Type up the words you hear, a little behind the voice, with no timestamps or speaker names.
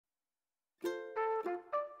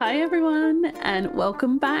Hi everyone, and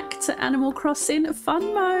welcome back to Animal Crossing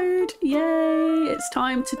Fun Mode. Yay! It's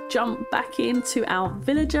time to jump back into our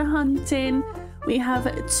villager hunting. We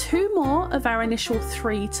have 2 more of our initial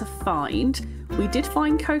 3 to find. We did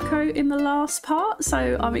find Coco in the last part,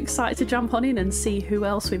 so I'm excited to jump on in and see who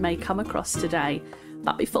else we may come across today.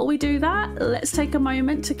 But before we do that, let's take a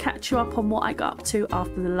moment to catch you up on what I got up to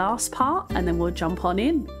after the last part, and then we'll jump on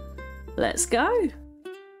in. Let's go!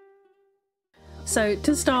 So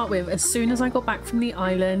to start with, as soon as I got back from the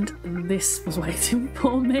island, this was waiting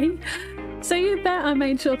for me. So you bet I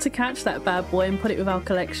made sure to catch that bad boy and put it with our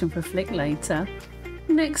collection for flick later.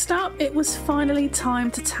 Next up, it was finally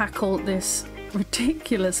time to tackle this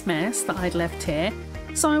ridiculous mess that I'd left here.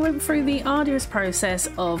 So I went through the arduous process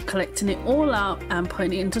of collecting it all up and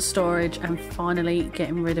putting it into storage and finally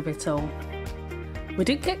getting rid of it all. We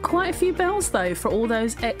did get quite a few bells though for all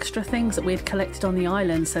those extra things that we had collected on the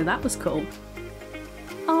island, so that was cool.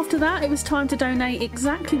 After that, it was time to donate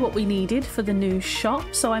exactly what we needed for the new shop,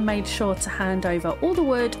 so I made sure to hand over all the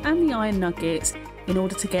wood and the iron nuggets in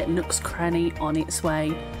order to get Nook's Cranny on its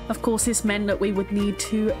way. Of course, this meant that we would need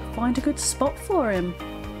to find a good spot for him.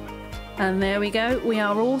 And there we go, we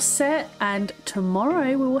are all set, and tomorrow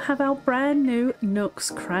we will have our brand new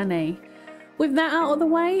Nook's Cranny. With that out of the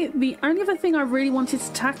way, the only other thing I really wanted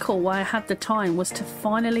to tackle while I had the time was to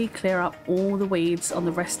finally clear up all the weeds on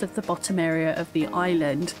the rest of the bottom area of the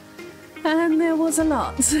island. And there was a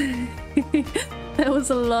lot. There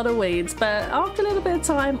was a lot of weeds, but after a little bit of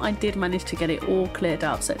time I did manage to get it all cleared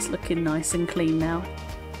up, so it's looking nice and clean now.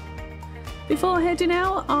 Before heading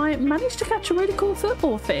out, I managed to catch a really cool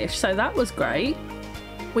football fish, so that was great.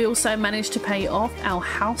 We also managed to pay off our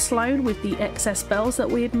house loan with the excess bells that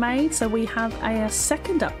we had made, so we have a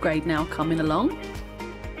second upgrade now coming along.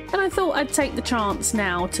 And I thought I'd take the chance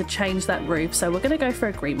now to change that roof, so we're going to go for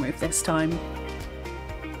a green roof this time.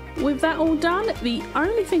 With that all done, the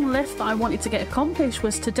only thing left that I wanted to get accomplished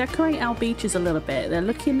was to decorate our beaches a little bit. They're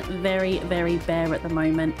looking very, very bare at the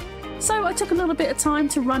moment. So I took a little bit of time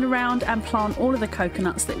to run around and plant all of the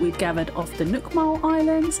coconuts that we'd gathered off the Nook Mole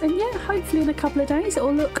Islands, and yeah, hopefully in a couple of days it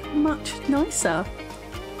will look much nicer.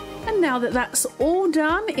 And now that that's all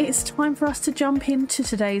done, it's time for us to jump into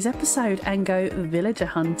today's episode and go villager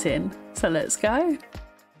hunting. So let's go.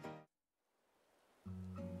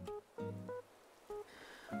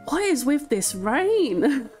 What is with this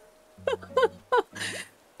rain?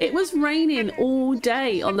 It was raining all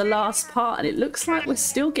day on the last part, and it looks like we're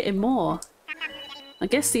still getting more. I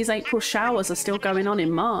guess these April showers are still going on in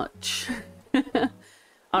March.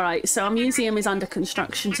 Alright, so our museum is under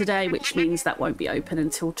construction today, which means that won't be open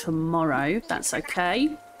until tomorrow. That's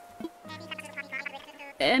okay.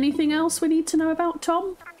 Anything else we need to know about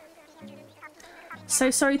Tom? So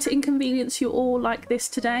sorry to inconvenience you all like this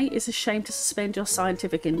today. It's a shame to suspend your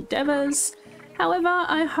scientific endeavours. However,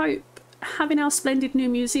 I hope having our splendid new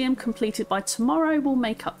museum completed by tomorrow will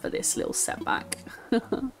make up for this little setback.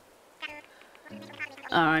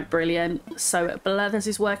 Alright, brilliant. So Blathers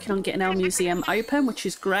is working on getting our museum open, which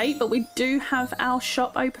is great, but we do have our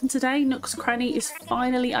shop open today. Nook's Cranny is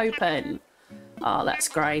finally open. Oh, that's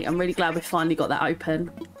great. I'm really glad we finally got that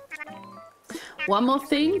open. One more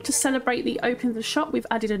thing, to celebrate the opening of the shop, we've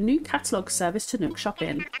added a new catalogue service to Nook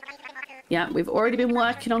Shopping. Yeah, we've already been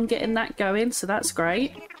working on getting that going, so that's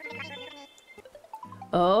great.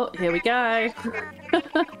 Oh, here we go.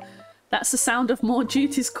 That's the sound of more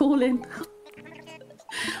duties calling.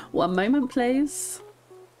 One moment, please.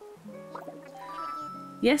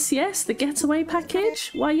 Yes, yes, the getaway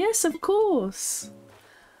package. Why, yes, of course.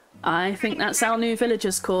 I think that's our new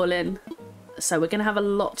villagers calling. So we're going to have a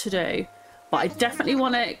lot to do. But I definitely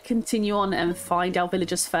want to continue on and find our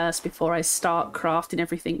villagers first before I start crafting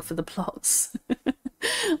everything for the plots.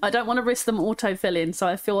 I don't want to risk them auto-filling, so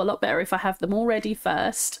I feel a lot better if I have them all ready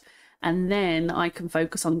first, and then I can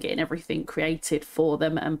focus on getting everything created for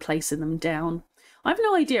them and placing them down. I have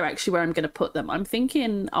no idea actually where I'm going to put them. I'm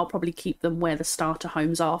thinking I'll probably keep them where the starter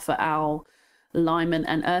homes are for Al, Lyman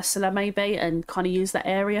and Ursula maybe, and kind of use that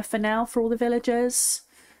area for now for all the villagers.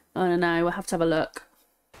 I don't know, we'll have to have a look.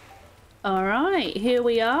 Alright, here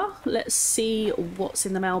we are. Let's see what's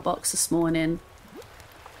in the mailbox this morning.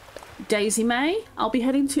 Daisy May, I'll be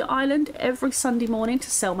heading to your island every Sunday morning to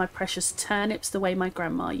sell my precious turnips the way my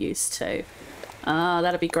grandma used to. Ah,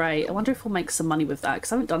 that'd be great. I wonder if we'll make some money with that,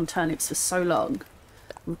 because I haven't done turnips for so long.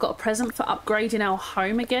 We've got a present for upgrading our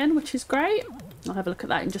home again, which is great. I'll have a look at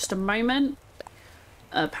that in just a moment.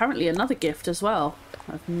 Apparently another gift as well.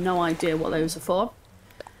 I have no idea what those are for.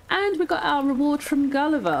 And we got our reward from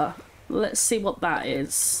Gulliver. Let's see what that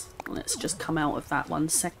is. Let's just come out of that 1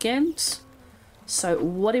 second. So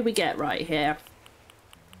what did we get right here?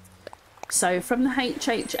 So from the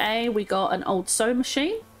HHA, we got an old sewing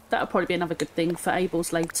machine. That'll probably be another good thing for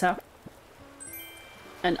Abel's later.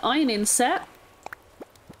 An ironing set.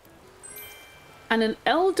 And an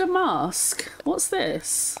elder mask. What's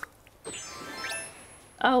this?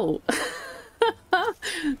 Oh.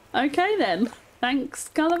 Okay then. Thanks,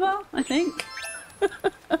 Gulliver, I think.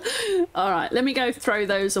 Alright, let me go throw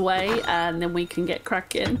those away and then we can get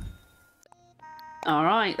cracking.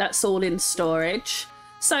 Alright, that's all in storage.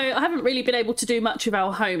 So I haven't really been able to do much of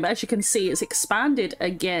our home, but as you can see, it's expanded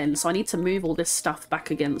again. So I need to move all this stuff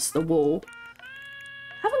back against the wall.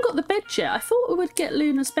 Haven't got the bed yet. I thought we would get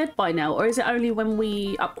Luna's bed by now, or is it only when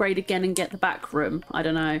we upgrade again and get the back room? I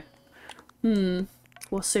don't know.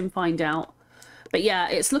 We'll soon find out. But yeah,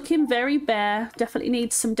 it's looking very bare. Definitely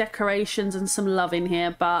needs some decorations and some love in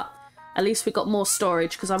here, but at least we got more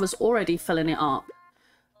storage because I was already filling it up.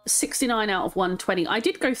 69 out of 120. I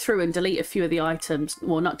did go through and delete a few of the items.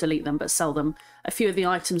 Well, not delete them, but sell them. A few of the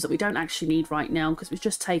items that we don't actually need right now because we're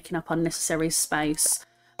just taking up unnecessary space.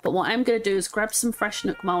 But what I'm going to do is grab some fresh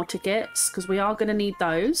Nook Mile tickets because we are going to need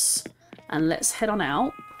those. And let's head on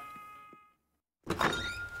out.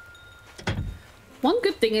 One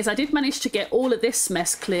good thing is I did manage to get all of this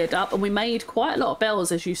mess cleared up, and we made quite a lot of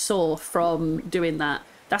bells, as you saw, from doing that.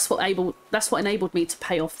 That's what enabled me to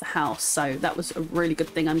pay off the house, so that was a really good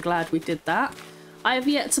thing. I'm glad we did that. I have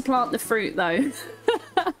yet to plant the fruit, though.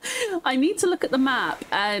 I need to look at the map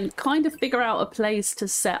and kind of figure out a place to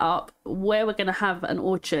set up where we're going to have an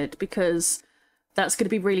orchard, because that's going to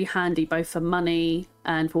be really handy both for money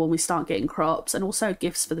and for when we start getting crops, and also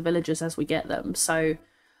gifts for the villagers as we get them. So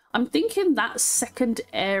I'm thinking that second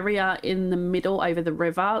area in the middle over the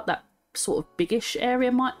river, that sort of biggish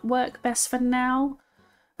area, might work best for now.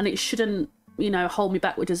 And it shouldn't, you know, hold me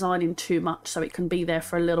back with designing too much, so it can be there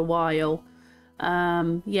for a little while.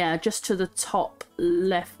 Yeah, just to the top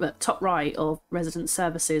left, top right of resident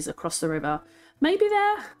services across the river. Maybe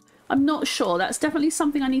there? I'm not sure. That's definitely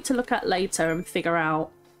something I need to look at later and figure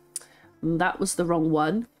out. That was the wrong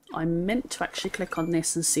one. I meant to actually click on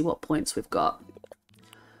this and see what points we've got.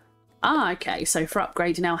 Ah, okay, so for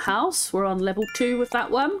upgrading our house, we're on level 2 with that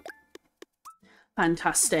one.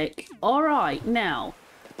 Fantastic. All right, now,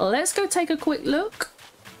 let's go take a quick look.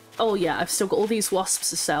 Oh yeah, I've still got all these wasps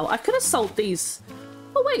to sell. I could have sold these.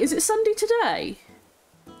 Oh wait, is it Sunday today?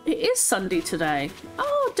 It is Sunday today.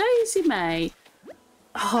 Oh, Daisy May.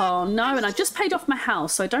 Oh no, and I just paid off my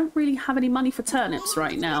house, so I don't really have any money for turnips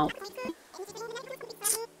right now.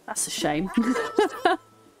 That's a shame.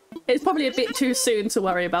 It's probably a bit too soon to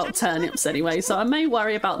worry about turnips anyway, so I may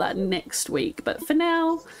worry about that next week. But for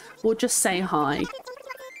now, we'll just say hi.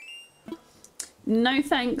 No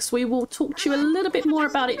thanks, we will talk to you a little bit more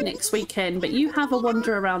about it next weekend, but you have a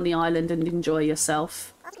wander around the island and enjoy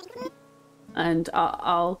yourself. And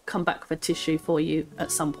I'll come back with a tissue for you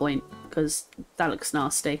at some point, because that looks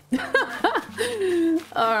nasty.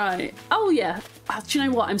 Alright. Oh yeah, do you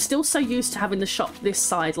know what? I'm still so used to having the shop this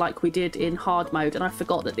side like we did in hard mode, and I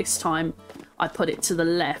forgot that this time I put it to the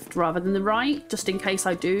left rather than the right, just in case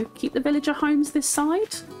I do keep the villager homes this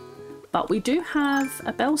side. But we do have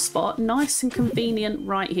a bell spot, nice and convenient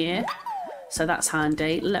right here, so that's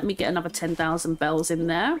handy. Let me get another 10,000 bells in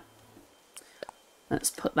there. Let's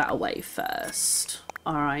put that away first.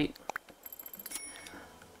 Alright.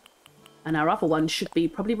 And our other one should be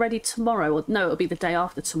probably ready tomorrow. Or no, it'll be the day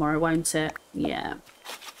after tomorrow, won't it? Yeah.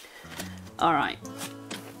 Alright.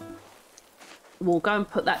 We'll go and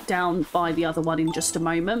put that down by the other one in just a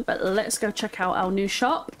moment. But let's go check out our new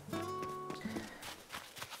shop.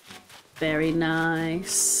 Very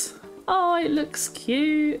nice. Oh, it looks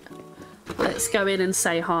cute. Let's go in and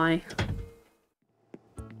say hi.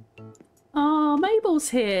 Oh, Mabel's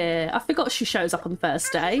here. I forgot she shows up on the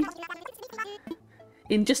first day.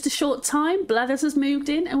 In just a short time, Blathers has moved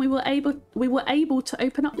in and we were able to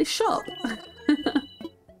open up this shop.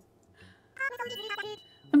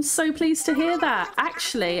 I'm so pleased to hear that.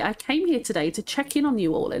 Actually, I came here today to check in on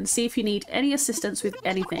you all and see if you need any assistance with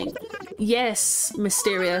anything. Yes,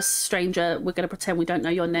 mysterious stranger, we're going to pretend we don't know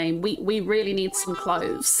your name. We really need some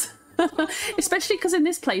clothes. Especially because in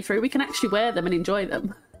this playthrough we can actually wear them and enjoy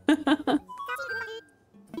them.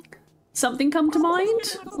 Something come to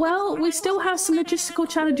mind? Well, we still have some logistical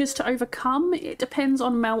challenges to overcome. It depends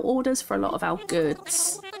on mail orders for a lot of our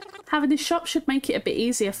goods. Having this shop should make it a bit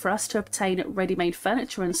easier for us to obtain ready-made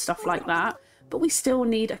furniture and stuff like that, but we still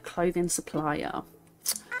need a clothing supplier.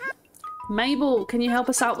 Mabel, can you help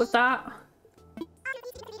us out with that?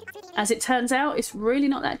 As it turns out, it's really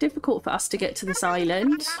not that difficult for us to get to this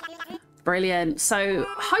island. Brilliant. So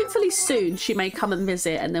hopefully soon she may come and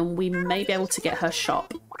visit and then we may be able to get her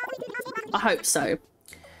shop. I hope so.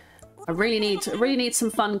 I really need some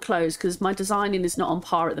fun clothes because my designing is not on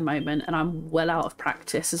par at the moment and I'm well out of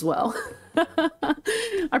practice as well.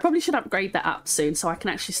 I probably should upgrade that app soon so I can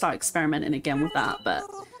actually start experimenting again with that, but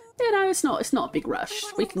you know, it's not a big rush.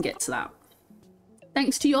 We can get to that.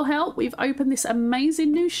 Thanks to your help, we've opened this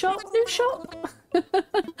amazing new shop.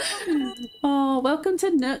 Oh, welcome to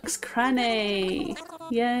Nook's Cranny.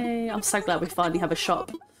 Yay, I'm so glad we finally have a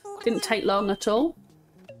shop. Didn't take long at all.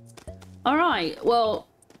 All right, well,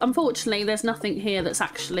 unfortunately, there's nothing here that's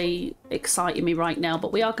actually exciting me right now,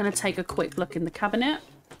 but we are going to take a quick look in the cabinet.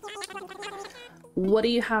 What do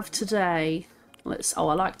you have today? Oh,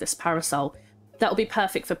 I like this parasol. That'll be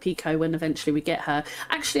perfect for Pico when eventually we get her.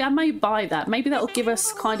 Actually, I may buy that. Maybe that'll give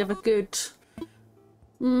us kind of a good...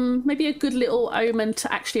 maybe a good little omen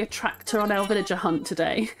to actually attract her on our villager hunt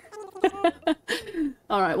today.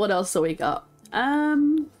 Alright, what else have we got?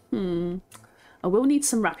 I will need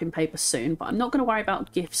some wrapping paper soon, but I'm not going to worry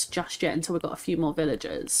about gifts just yet until we've got a few more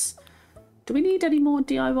villagers. Do we need any more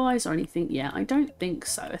DIYs or anything yet? I don't think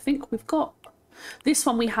so. I think we've got... This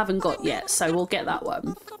one we haven't got yet, so we'll get that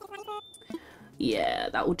one. Yeah,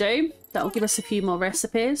 that will do. That will give us a few more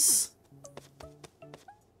recipes.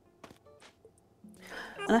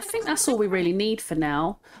 And I think that's all we really need for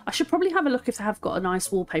now. I should probably have a look if they have got a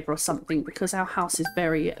nice wallpaper or something because our house is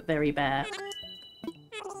very, very bare.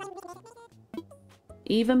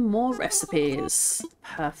 Even more recipes.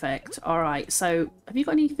 Perfect. All right, so have you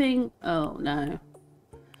got anything? Oh, no.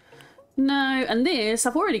 No, and this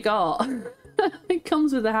I've already got. It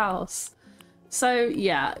comes with the house. So,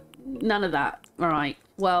 yeah, none of that. All right,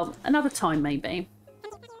 well, another time maybe.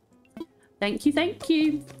 Thank you, thank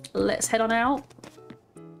you. Let's head on out.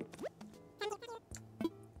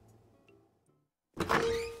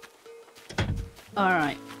 All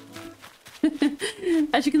right.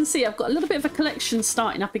 As you can see, I've got a little bit of a collection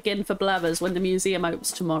starting up again for Blathers when the museum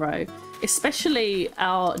opens tomorrow, especially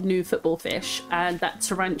our new football fish and that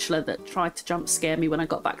tarantula that tried to jump scare me when I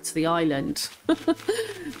got back to the island.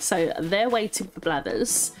 So they're waiting for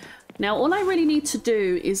Blathers. Now all I really need to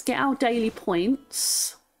do is get our daily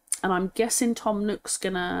points, and I'm guessing Tom Nook's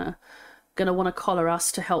gonna want to collar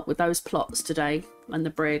us to help with those plots today and the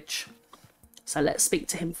bridge. So let's speak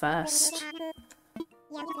to him first.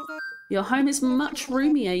 Your home is much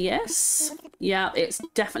roomier, yes? Yeah, it's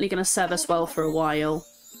definitely going to serve us well for a while.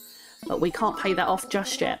 But we can't pay that off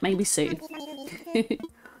just yet. Maybe soon.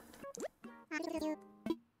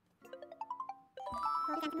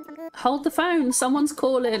 Hold the phone. Someone's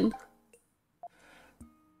calling.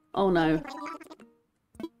 Oh, no.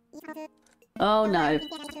 Oh, no.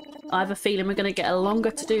 I have a feeling we're going to get a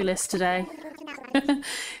longer to-do list today.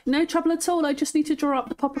 No trouble at all. I just need to draw up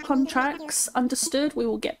the proper contracts. Understood. We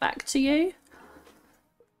will get back to you.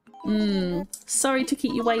 Sorry to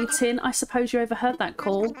keep you waiting. I suppose you overheard that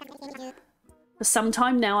call. For some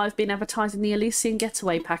time now, I've been advertising the Elysian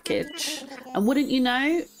Getaway package. And wouldn't you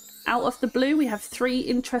know, out of the blue, we have 3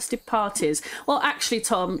 interested parties. Well, actually,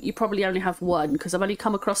 Tom, you probably only have 1 because I've only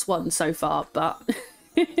come across 1 so far, but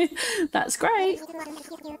that's great.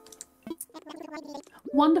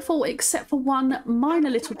 Wonderful, except for one minor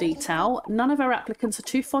little detail. None of our applicants are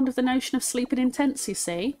too fond of the notion of sleeping in tents, you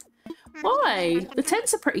see. Why? The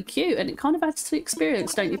tents are pretty cute and it kind of adds to the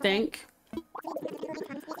experience, don't you think?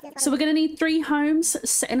 So we're going to need 3 homes,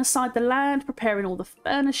 setting aside the land, preparing all the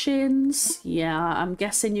furnishings. Yeah, I'm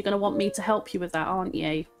guessing you're going to want me to help you with that, aren't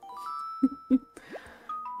you?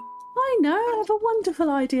 I know, I have a wonderful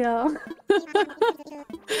idea.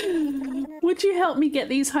 Would you help me get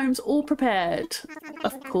these homes all prepared?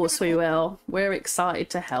 Of course we will. We're excited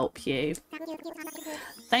to help you.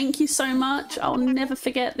 Thank you so much. I'll never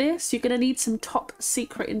forget this. You're going to need some top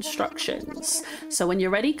secret instructions. So when you're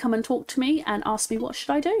ready, come and talk to me and ask me what should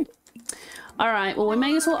I do. All right, well, we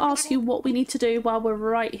may as well ask you what we need to do while we're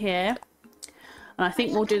right here. And I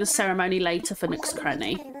think we'll do the ceremony later for Nook's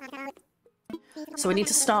Cranny. So we need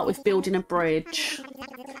to start with building a bridge.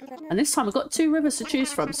 And this time we've got 2 rivers to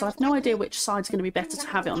choose from, so I have no idea which side's going to be better to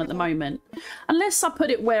have it on at the moment. Unless I put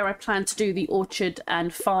it where I plan to do the orchard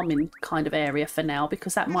and farming kind of area for now,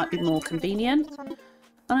 because that might be more convenient.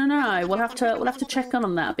 I don't know, we'll have to check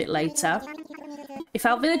on that a bit later. If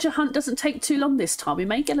our villager hunt doesn't take too long this time, we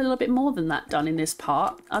may get a little bit more than that done in this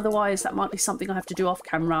part. Otherwise, that might be something I have to do off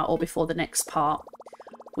camera or before the next part.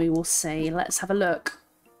 We will see. Let's have a look.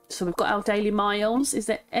 So we've got our daily miles. Is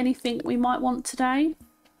there anything we might want today?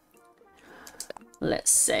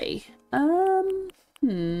 Let's see.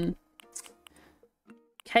 KK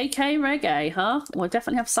reggae, huh? We'll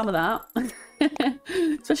definitely have some of that.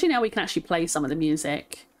 Especially now we can actually play some of the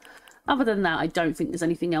music. Other than that, I don't think there's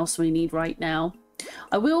anything else we need right now.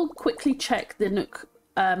 I will quickly check the Nook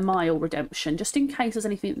mile redemption, just in case there's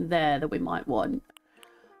anything there that we might want.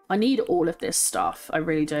 I need all of this stuff, I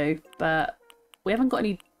really do, but we haven't got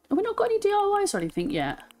any... Have we not got any DIYs or anything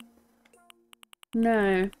yet?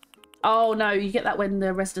 No. Oh, no, you get that when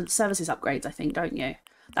the resident services upgrades, I think, don't you?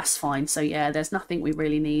 That's fine. So, yeah, there's nothing we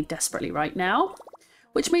really need desperately right now,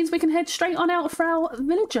 which means we can head straight on out for our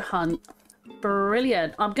villager hunt.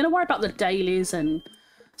 Brilliant. I'm going to worry about the dailies and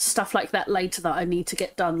stuff like that later that I need to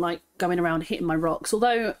get done, like going around hitting my rocks.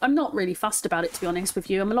 Although I'm not really fussed about it, to be honest with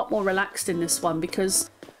you. I'm a lot more relaxed in this one because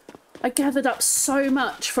I gathered up so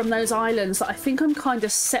much from those islands that I think I'm kind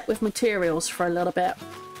of set with materials for a little bit.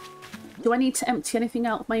 Do I need to empty anything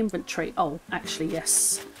out of my inventory? Oh, actually,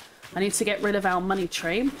 yes. I need to get rid of our money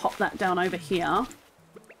tree and pop that down over here.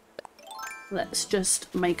 Let's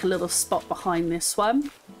just make a little spot behind this one.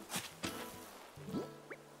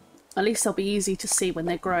 At least they'll be easy to see when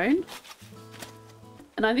they're grown.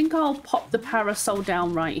 And I think I'll pop the parasol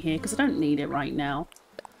down right here because I don't need it right now.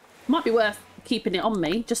 Might be worth keeping it on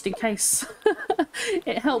me just in case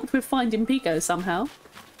it helped with finding Pico somehow.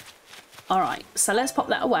 Alright, so let's pop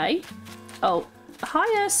that away. Oh,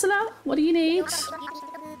 hi Ursula, what do you need?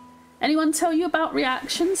 Anyone tell you about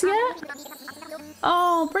reactions yet?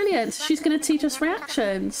 Oh, brilliant. She's going to teach us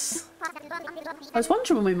reactions. I was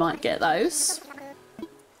wondering when we might get those.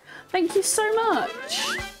 Thank you so much.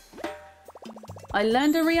 I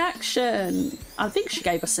learned a reaction. I think she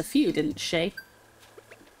gave us a few, didn't she?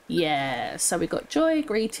 Yeah, so we got joy,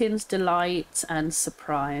 greetings, delight, and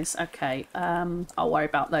surprise. Okay, I'll worry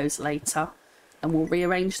about those later and we'll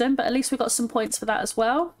rearrange them, but at least we got some points for that as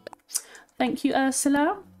well. Thank you,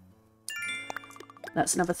 Ursula.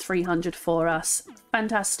 That's another 300 for us.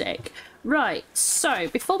 Fantastic. Right, so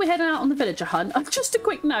before we head out on the villager hunt, just a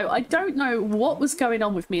quick note. I don't know what was going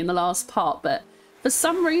on with me in the last part, but for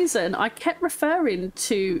some reason I kept referring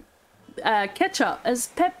to Ketchup as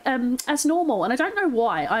normal, and I don't know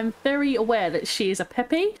why. I'm very aware that she is a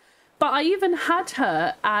Peppy, but I even had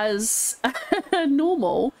her as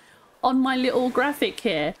normal on my little graphic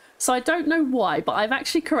here. So I don't know why, but I've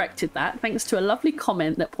actually corrected that thanks to a lovely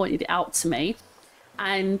comment that pointed it out to me.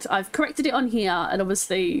 And I've corrected it on here, and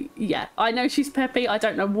obviously, yeah, I know she's Peppy. I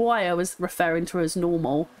don't know why I was referring to her as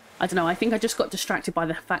normal. I don't know, I think I just got distracted by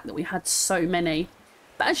the fact that we had so many.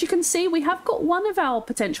 But as you can see, we have got one of our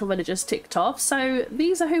potential villagers ticked off. So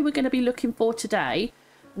these are who we're going to be looking for today.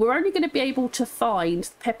 We're only going to be able to find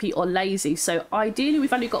Peppy or Lazy. So ideally,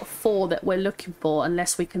 we've only got 4 that we're looking for,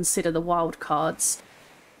 unless we consider the wild cards.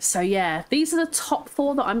 So yeah, these are the top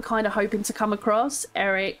 4 that I'm kind of hoping to come across.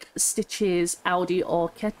 Eric, Stitches, Aldi or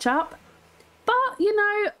Ketchup. But, you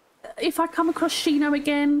know, if I come across Shino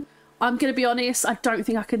again, I'm going to be honest, I don't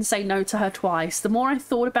think I can say no to her twice. The more I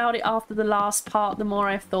thought about it after the last part, the more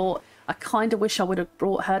I thought I kind of wish I would have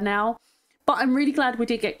brought her now. But I'm really glad we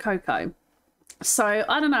did get Coco. So,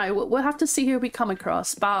 I don't know, we'll have to see who we come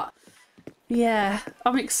across. But yeah,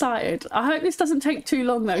 I'm excited. I hope this doesn't take too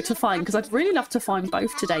long though to find, because I'd really love to find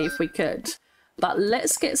both today if we could. But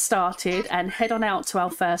let's get started and head on out to our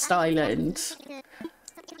first island.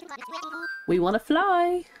 We want to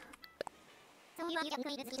fly.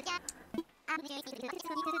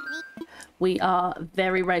 We are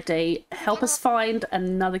very ready. Help us find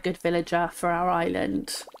another good villager for our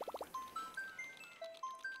island.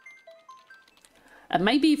 And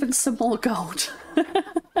maybe even some more gold.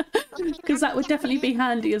 Because that would definitely be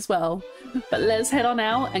handy as well. But let's head on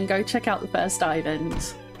out and go check out the first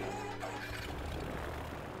island.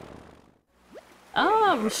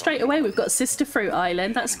 Ah, straight away we've got Sister Fruit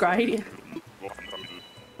Island. That's great.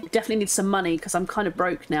 Definitely need some money because I'm kind of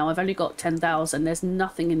broke now. I've only got 10,000. There's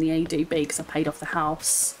nothing in the ADB because I paid off the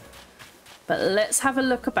house. But let's have a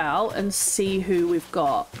look about and see who we've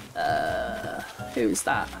got. Who's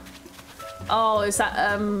that? Oh, is that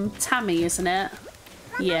Tammy, isn't it?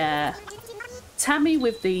 Yeah. Tammy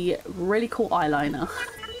with the really cool eyeliner.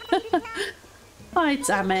 Hi,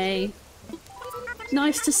 Tammy.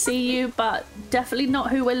 Nice to see you, but definitely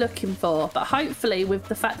not who we're looking for. But hopefully, with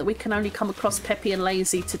the fact that we can only come across Peppy and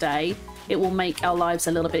Lazy today, it will make our lives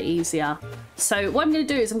a little bit easier. So what I'm going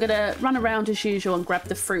to do is I'm going to run around as usual and grab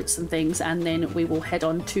the fruits and things, and then we will head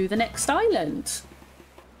on to the next island.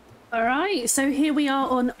 Alright, so here we are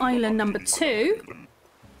on island number 2.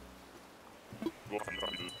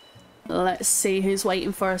 Let's see who's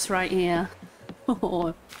waiting for us right here.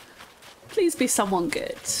 Oh, please be someone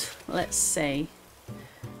good. Let's see.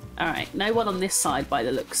 Alright, no one on this side by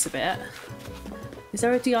the looks of it. Is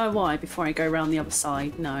there a DIY before I go around the other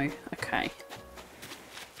side? No. Okay.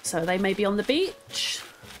 So they may be on the beach.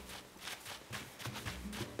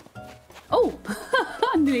 Oh!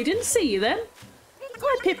 I nearly didn't see you then.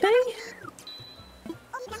 Hi, Pippi.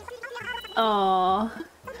 Oh,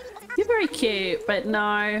 you're very cute, but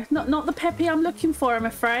no, not the Peppy I'm looking for, I'm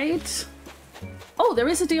afraid. Oh, there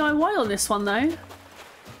is a DIY on this one though.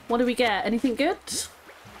 What do we get? Anything good?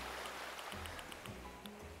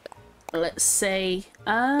 Let's see.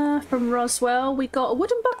 From Roswell, we got a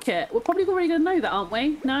wooden bucket. We're probably already going to know that, aren't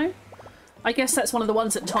we? No? I guess that's one of the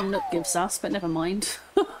ones that Tom Nook gives us, but never mind.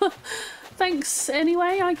 Thanks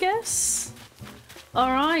anyway, I guess.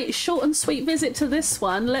 Alright, short and sweet visit to this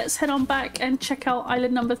one. Let's head on back and check out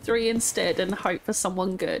island number 3 instead and hope for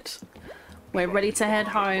someone good. We're ready to head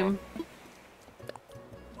home.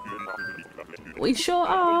 We sure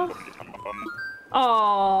are.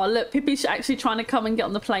 Oh, look, Pippi's actually trying to come and get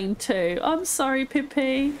on the plane too. I'm sorry,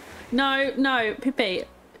 Pippi. No, no, Pippi.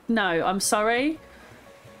 No, I'm sorry.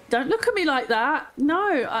 Don't look at me like that.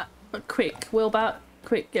 No. Quick, Wilbur.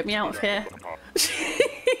 Quick, get me out of here.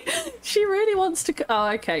 She really wants to... Oh,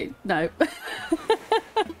 okay. No.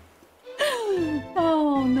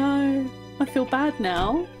 Oh, no. I feel bad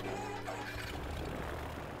now.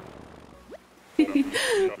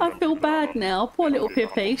 I feel bad now. Poor little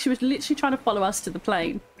Pippi. She was literally trying to follow us to the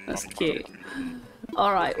plane. That's cute.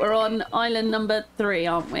 Alright, we're on island number 3,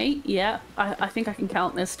 aren't we? Yeah, I think I can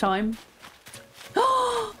count this time.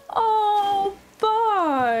 Oh,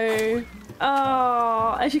 Bo!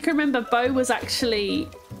 Oh, as you can remember, Bo was actually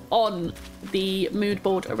on the mood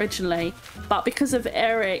board originally, but because of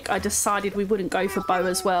Eric, I decided we wouldn't go for Bo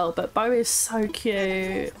as well. But Bo is so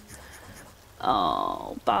cute.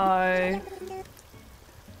 Oh, Bo.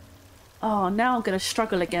 Oh, now I'm going to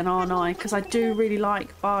struggle again, aren't I? Because I do really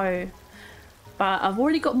like Bo. But I've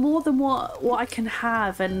already got more than what I can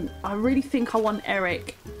have, and I really think I want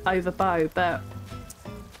Eric over Bo. But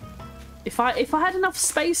if I had enough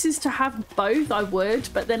spaces to have both, I would.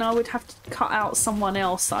 But then I would have to cut out someone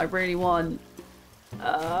else that I really want.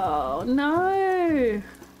 Oh, no.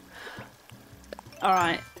 All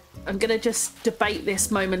right. I'm going to just debate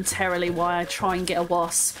this momentarily while I try and get a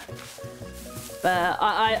wasp. But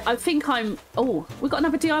I think I'm... Oh, we got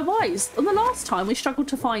another DIYs. On the last time, we struggled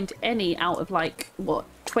to find any out of, like, what,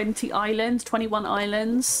 20 islands, 21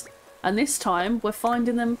 islands. And this time, we're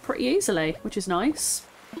finding them pretty easily, which is nice.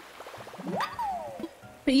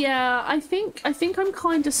 But yeah, I think I'm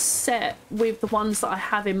kind of set with the ones that I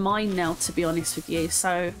have in mind now, to be honest with you.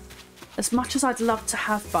 So, as much as I'd love to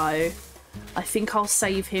have Bo, I think I'll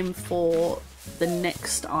save him for the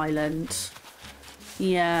next island.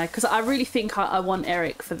 Yeah, because I really think I want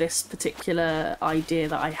Eric for this particular idea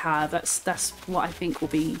that I have. That's what I think will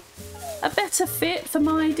be a better fit for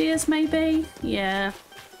my ideas, maybe. Yeah,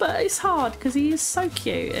 but it's hard because he is so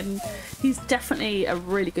cute and he's definitely a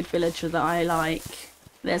really good villager that I like.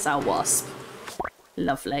 There's our wasp.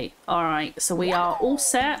 Lovely. All right, so we are all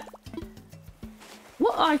set.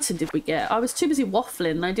 What item did we get? I was too busy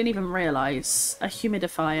waffling and I didn't even realise. A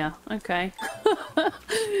humidifier. Okay.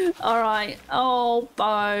 Alright. Oh,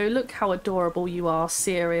 Bo. Look how adorable you are.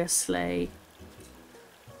 Seriously.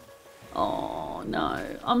 Oh, no.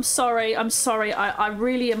 I'm sorry. I'm sorry. I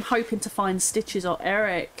really am hoping to find Stitches or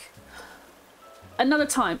Eric. Another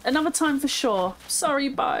time. Another time for sure. Sorry,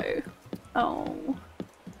 Bo. Oh.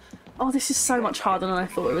 Oh, this is so much harder than I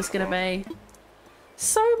thought it was going to be.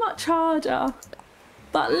 So much harder.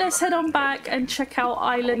 But let's head on back and check out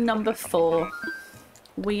island number 4.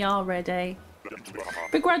 We are ready.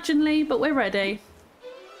 Begrudgingly, but we're ready.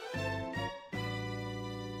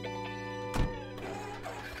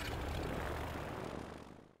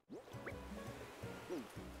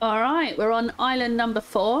 Alright, we're on island number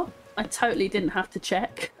 4. I totally didn't have to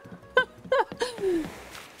check.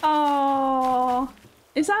 Oh,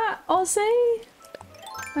 is that Aussie?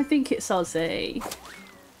 I think it's Aussie.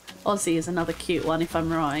 Aussie is another cute one, if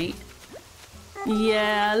I'm right.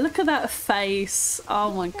 Yeah, look at that face.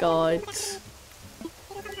 Oh my god.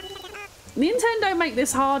 Nintendo make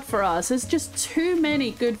this hard for us. There's just too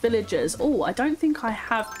many good villagers. Oh, I don't think I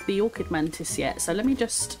have the Orchid Mantis yet, so let me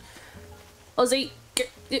just... Aussie.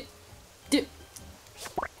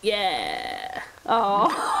 Yeah.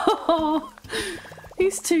 Oh,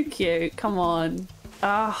 he's too cute. Come on.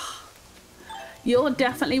 Ah. You're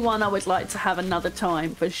definitely one I would like to have another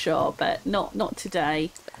time for sure, but not today.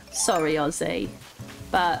 Sorry, Aussie.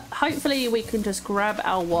 But hopefully we can just grab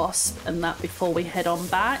our wasp and that before we head on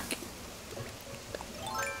back.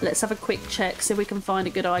 Let's have a quick check, see if we can find a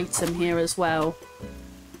good item here as well.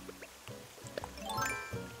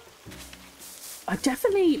 I'm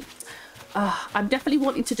definitely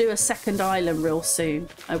wanting to do a second island real soon,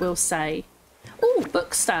 I will say. Oh,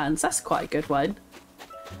 book stands. That's quite a good one.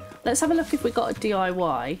 Let's have a look if we got a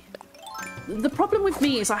DIY. The problem with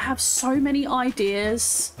me is I have so many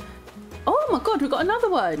ideas Oh my god, we've got another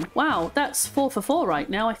one. Wow, that's 4 for 4 right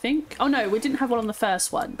now, I think. Oh no, we didn't have one on the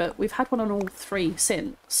first one, but we've had one on all 3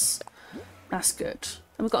 since. That's good.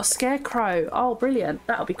 And we've got a scarecrow. Oh, brilliant.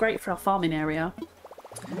 That'll be great for our farming area.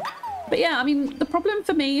 But yeah, I mean, the problem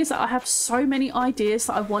for me is that I have so many ideas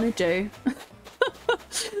that I want to do.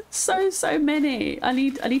 so many. I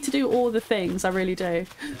need to do all the things. I really do.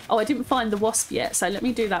 Oh, I didn't find the wasp yet, so let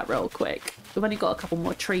me do that real quick. We've only got a couple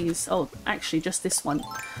more trees. Oh, actually, just this one.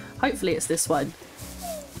 Hopefully it's this one.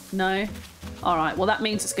 No? All right, well, that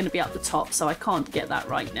means it's going to be up the top, so I can't get that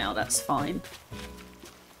right now. That's fine.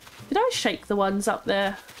 Did I shake the ones up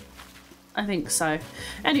there? I think so.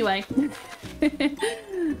 Anyway,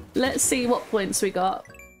 let's see what points we got.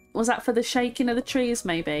 Was that for the shaking of the trees,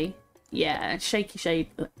 maybe? Yeah, shady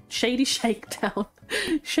shakedown.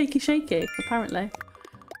 shaky, apparently.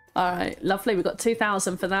 All right, lovely. We got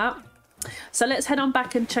 2,000 for that. So let's head on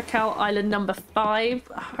back and check out island number 5.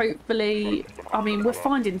 Hopefully, I mean, we're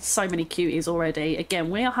finding so many cuties already.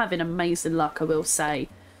 Again, we are having amazing luck, I will say.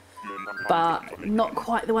 But not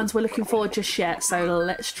quite the ones we're looking for just yet. So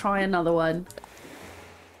let's try another one.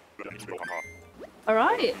 All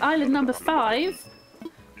right, island number 5.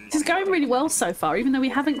 This is going really well so far, even though we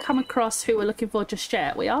haven't come across who we're looking for just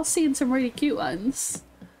yet. We are seeing some really cute ones.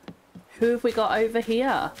 Who have we got over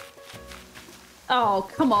here? Oh,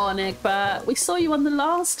 come on, Egbert. We saw you on the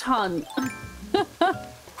last hunt.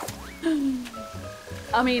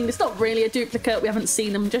 I mean, it's not really a duplicate. We haven't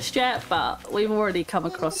seen them just yet, but we've already come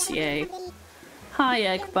across you. Hi,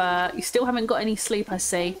 Egbert. You still haven't got any sleep, I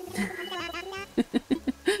see.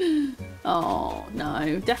 Oh,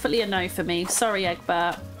 no. Definitely a no for me. Sorry,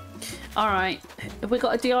 Egbert. All right. Have we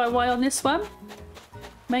got a DIY on this one?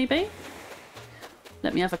 Maybe?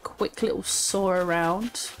 Let me have a quick little saw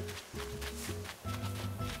around.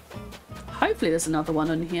 Hopefully there's another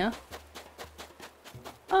one on here.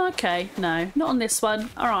 Okay, no, not on this one.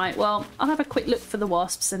 All right, well, I'll have a quick look for the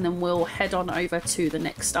wasps and then we'll head on over to the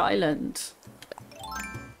next island.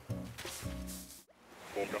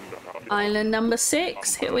 Island number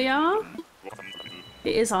 6, here we are.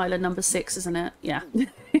 It is island number 6, isn't it? Yeah.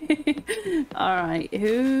 All right,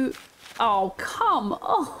 who... Oh, come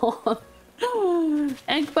on.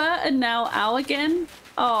 Egbert and now Al again.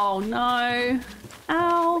 Oh, no.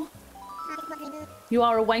 Al. You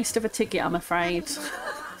are a waste of a ticket, I'm afraid.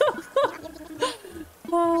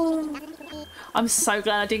 Oh, I'm so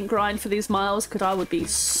glad I didn't grind for these miles because I would be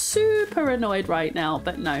super annoyed right now,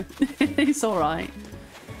 but no, it's all right.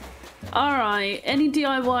 All right, any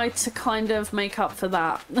DIY to kind of make up for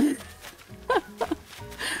that?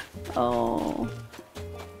 Oh,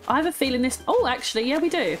 I have a feeling this... Oh, actually, yeah, we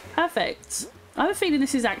do. Perfect. I have a feeling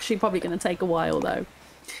this is actually probably going to take a while, though.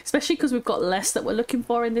 Especially because we've got less that we're looking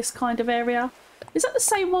for in this kind of area. Is that the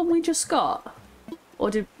same one we just got?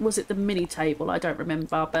 Or was it the mini table? I don't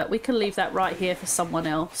remember, but we can leave that right here for someone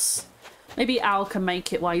else. Maybe Al can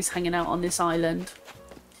make it while he's hanging out on this island.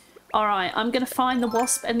 All right, I'm going to find the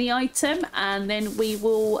wasp and the item, and then we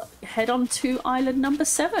will head on to island number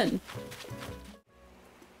 7.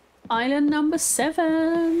 Island number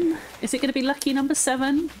 7. Is it going to be lucky number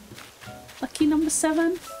 7? Lucky number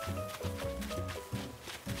 7?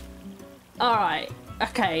 All right.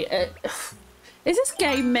 Okay. Is this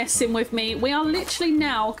game messing with me? We are literally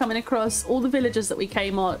now coming across all the villagers that we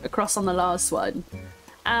came across on the last one.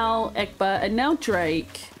 Al, Egbert, and now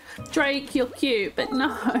Drake. Drake, you're cute, but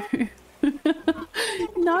no.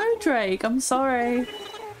 No, Drake, I'm sorry.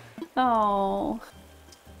 Oh.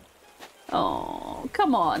 Oh,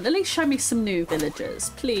 come on. At least show me some new villagers,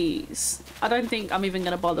 please. I don't think I'm even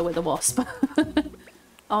going to bother with the wasp.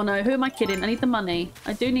 Oh no, who am I kidding? I need the money.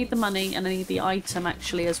 I do need the money and I need the item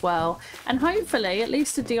actually as well. And hopefully, at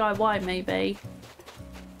least a DIY maybe.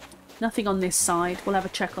 Nothing on this side. We'll have a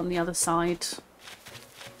check on the other side.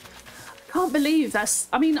 I can't believe that's...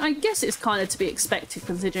 I mean, I guess it's kind of to be expected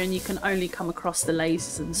considering you can only come across the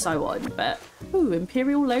lasers and so on. But, ooh,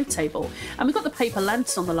 Imperial load table. And we've got the paper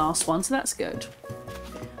lantern on the last one, so that's good.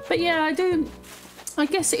 But yeah, I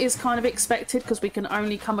guess it is kind of expected because we can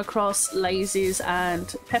only come across lasers and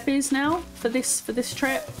peppies now for this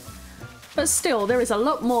trip. But still, there is a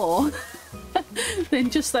lot more than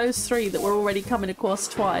just those 3 that we're already coming across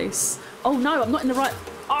twice. Oh no, I'm not in the right...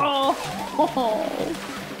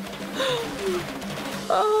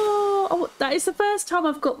 Oh, that is the first time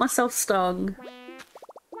I've got myself stung.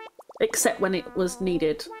 Except when it was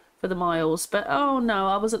needed for the miles. But oh no,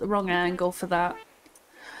 I was at the wrong angle for that.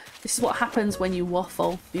 This is what happens when you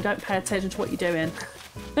waffle. You don't pay attention to what you're doing.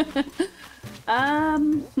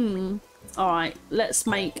 Alright, let's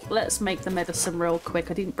make the medicine real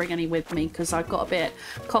quick. I didn't bring any with me because I got a bit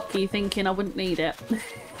cocky thinking I wouldn't need it.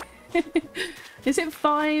 Is it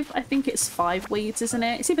 5? I think it's 5 weeds, isn't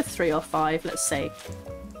it? It's either 3 or 5. Let's see.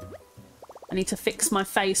 I need to fix my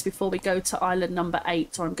face before we go to island number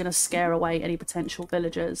 8, or I'm going to scare away any potential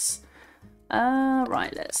villagers.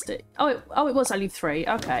 Right, let's do... Oh, it was only 3.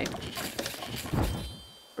 Okay.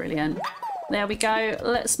 Brilliant. There we go.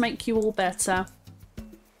 Let's make you all better.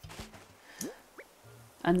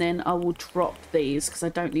 And then I will drop these because I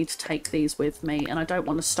don't need to take these with me, and I don't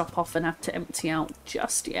want to stop off and have to empty out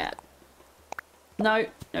just yet. No,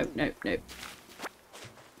 no, no, no.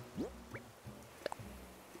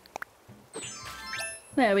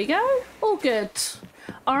 There we go. All good.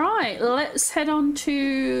 All right, let's head on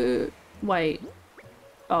to... Wait.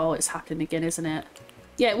 Oh, it's happening again, isn't it?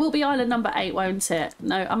 Yeah, it will be island number 8, won't it?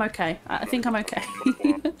 No, I'm okay. I think I'm okay.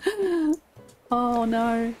 Oh,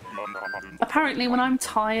 no. Apparently, when I'm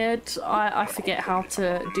tired, I forget how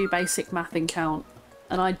to do basic math and count.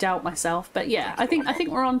 And I doubt myself. But yeah, I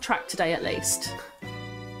think we're on track today at least.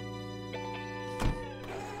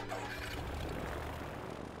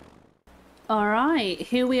 Alright,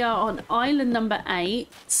 here we are on island number 8.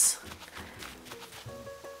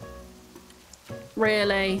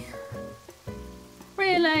 Really?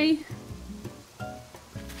 Really?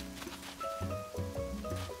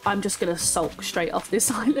 I'm just going to sulk straight off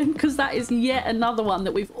this island because that is yet another one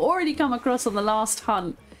that we've already come across on the last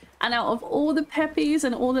hunt. And out of all the peppies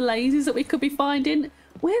and all the lazies that we could be finding,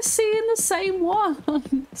 we're seeing the same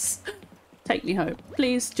ones. Take me home.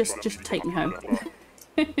 Please, just take me home.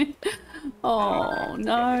 Oh,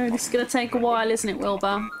 no. This is going to take a while, isn't it,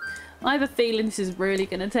 Wilbur? I have a feeling this is really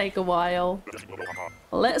going to take a while.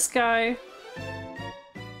 Let's go.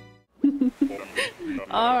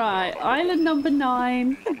 Alright, island number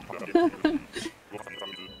 9.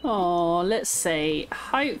 Oh, let's see.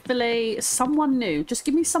 Hopefully someone new. Just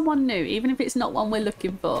give me someone new, even if it's not one we're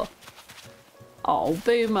looking for. Oh,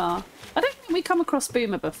 Boomer. I don't think we come across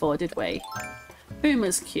Boomer before, did we?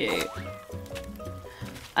 Boomer's cute.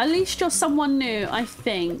 At least you're someone new, I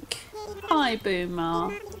think. Hi,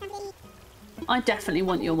 Boomer. I definitely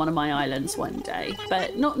want you on one of my islands one day,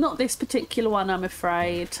 but not this particular one, I'm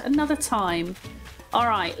afraid. Another time. All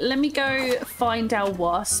right, let me go find our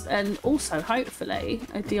wasp, and also hopefully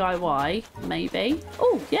a DIY, maybe.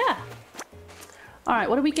 Oh, yeah. All right,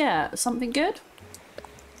 what do we get? Something good?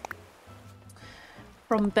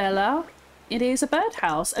 From Bella. It is a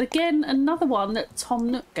birdhouse. Again, another one that Tom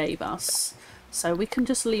Nook gave us. So we can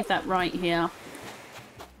just leave that right here.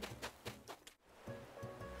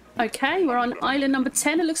 Okay, we're on island number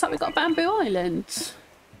 10. It looks like we've got a bamboo island.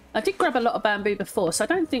 I did grab a lot of bamboo before, so I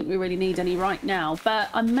don't think we really need any right now. But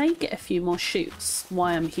I may get a few more shoots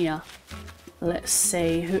while I'm here. Let's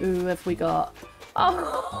see, who have we got?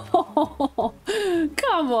 Oh,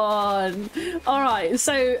 come on. All right,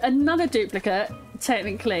 so another duplicate,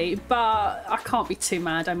 technically, but I can't be too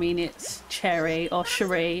mad. I mean, it's Cherry or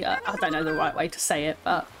Cherie. I don't know the right way to say it,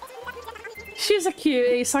 but she's a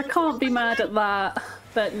cutie, so I can't be mad at that.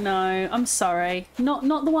 But no, I'm sorry. Not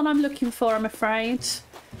the one I'm looking for, I'm afraid.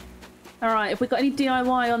 All right, have we got any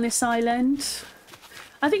DIY on this island?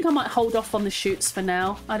 I think I might hold off on the shoots for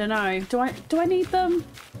now. I don't know. Do I need them?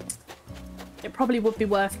 It probably would be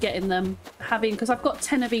worth getting them, because I've got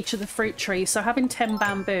 10 of each of the fruit trees, so having 10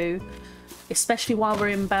 bamboo, especially while we're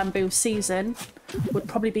in bamboo season, would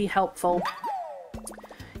probably be helpful.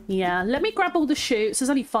 Yeah, let me grab all the shoots.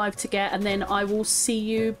 There's only 5 to get, and then I will see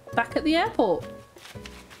you back at the airport.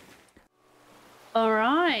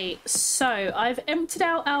 Alright, so I've emptied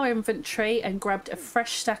out our inventory and grabbed a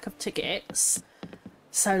fresh stack of tickets.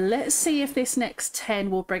 So let's see if this next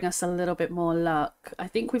 10 will bring us a little bit more luck. I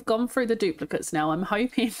think we've gone through the duplicates now. I'm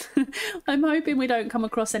hoping I'm hoping we don't come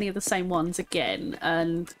across any of the same ones again,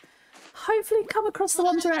 and hopefully come across the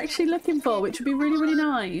ones we're actually looking for, which would be really, really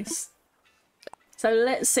nice. So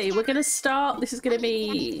let's see. We're going to start. We're going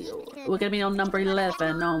to be on number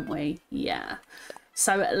 11, aren't we? Yeah.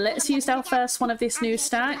 So let's use our first one of this new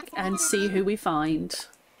stack and see who we find.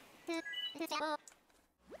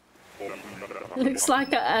 Looks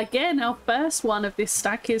like, again, our first one of this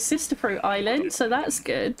stack is Sister Fruit Island, so that's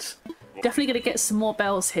good. Definitely going to get some more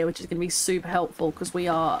bells here, which is going to be super helpful because we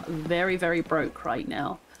are very, very broke right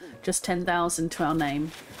now. Just 10,000 to our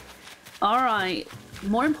name. All right.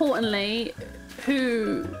 More importantly,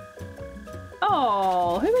 who...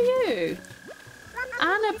 Oh, who are you?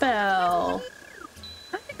 Annabelle.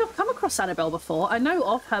 I don't think I've come across Annabelle before. I know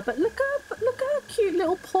of her, but look at her cute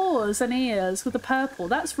little paws and ears with the purple.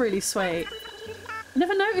 That's really sweet. I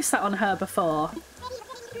never noticed that on her before.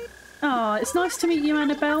 Oh, it's nice to meet you,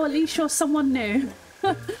 Annabelle. At least you're someone new.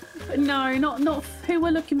 But no, not who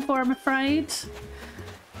we're looking for, I'm afraid.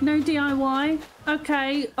 No DIY?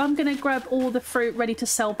 Okay, I'm gonna grab all the fruit ready to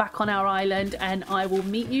sell back on our island, and I will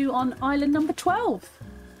meet you on island number 12.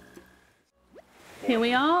 Here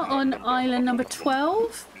we are on island number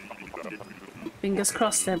 12. Fingers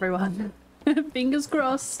crossed, everyone. Fingers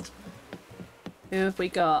crossed. Who have we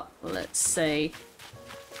got? Let's see.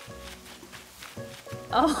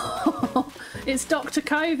 Oh, it's Dr.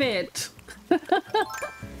 COVID.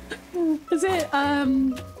 Is it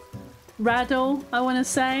Raddle, I want to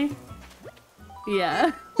say?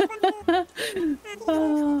 Yeah.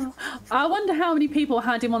 Oh, I wonder how many people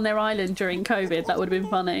had him on their island during COVID. That would have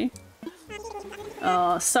been funny.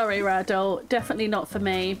 Oh, sorry, Raddle. Definitely not for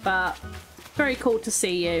me, but very cool to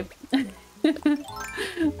see you.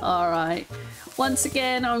 All right. Once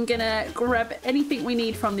again, I'm going to grab anything we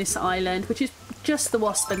need from this island, which is just the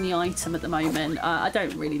wasp and the item at the moment. I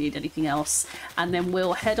don't really need anything else. And then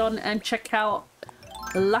we'll head on and check out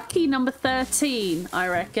lucky number 13, I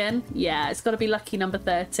reckon. Yeah, it's got to be lucky number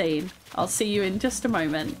 13. I'll see you in just a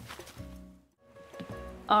moment.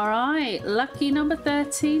 All right, lucky number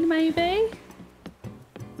 13 maybe?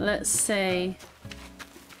 Let's see.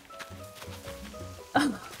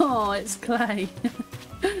 Oh, it's Clay.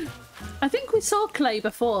 I think we saw Clay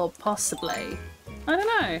before, possibly. I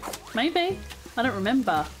don't know. Maybe. I don't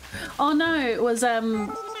remember. Oh no, it was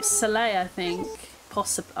Soleil, I think.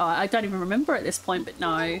 Possibly. Oh, I don't even remember at this point, but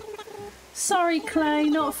no. Sorry, Clay,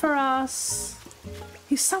 not for us.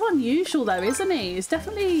 He's so unusual though, isn't he? He's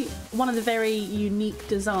definitely one of the very unique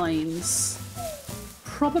designs.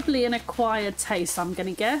 Probably an acquired taste, I'm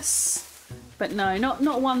gonna guess. But no,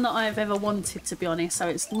 not one that I've ever wanted, to be honest. So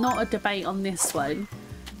it's not a debate on this one.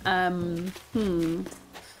 Do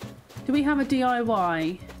we have a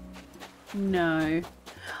DIY? No.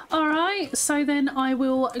 Alright, so then I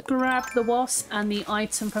will grab the wasp and the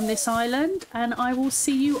item from this island, and I will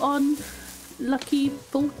see you on lucky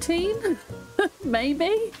 14?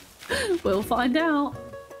 Maybe? We'll find out.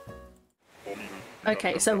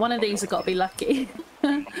 Okay, so one of these have got to be lucky.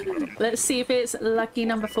 Let's see if it's lucky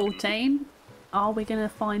number 14. Are we going to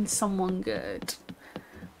find someone good?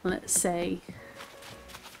 Let's see.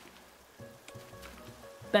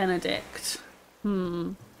 Benedict.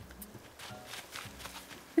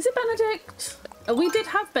 Is it Benedict? Oh, we did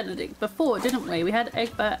have Benedict before, didn't we? We had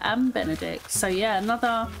Egbert and Benedict. So yeah,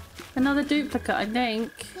 another duplicate, I think.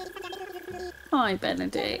 Hi,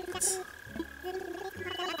 Benedict.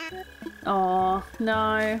 Oh,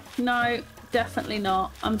 no, definitely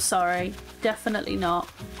not. I'm sorry. Definitely not.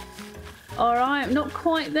 Alright, not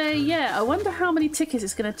quite there yet. I wonder how many tickets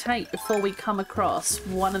it's going to take before we come across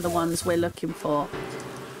one of the ones we're looking for.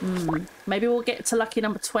 Maybe we'll get to lucky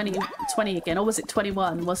number 20 again. Or was it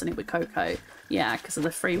 21, wasn't it, with Coco? Yeah, because of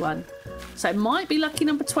the free one. So it might be lucky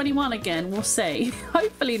number 21 again. We'll see.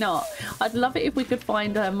 Hopefully not. I'd love it if we could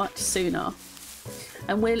find her much sooner.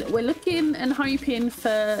 And we're looking and hoping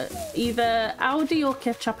for either Aldi or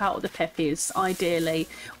Ketchup out of the Peppies, ideally.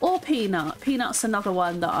 Or Peanut. Peanut's another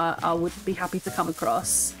one that I would be happy to come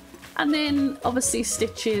across. And then obviously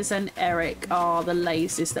Stitches and Eric are the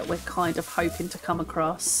lasers that we're kind of hoping to come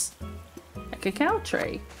across. A cacao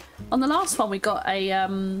tree. On the last one we got a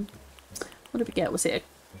what did we get? Was it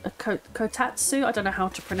a kotatsu? I don't know how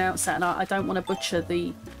to pronounce that, and I don't want to butcher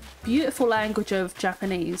the beautiful language of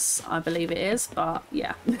Japanese, I believe it is, but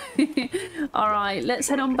yeah. Alright, let's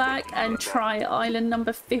head on back and try island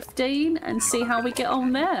number 15 and see how we get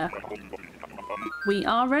on there. We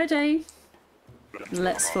are ready.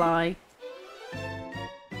 Let's fly.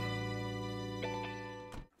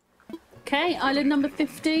 Okay, island number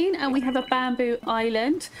 15, and we have a bamboo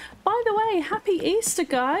island. By the way, happy Easter,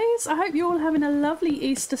 guys. I hope you're all having a lovely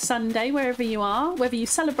Easter Sunday wherever you are, whether you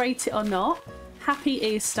celebrate it or not. Happy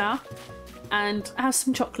Easter, and have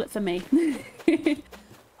some chocolate for me.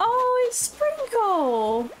 Oh, it's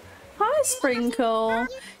Sprinkle. Hi, Sprinkle.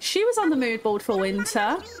 She was on the mood board for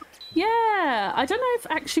winter. Yeah, I don't know if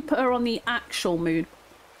I actually put her on the actual mood.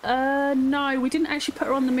 No, we didn't actually put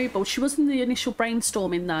her on the mood board. She was in the initial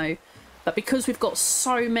brainstorming though. But because we've got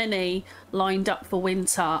so many lined up for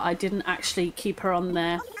winter, I didn't actually keep her on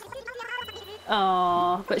there.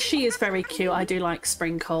 Oh, but she is very cute. I do like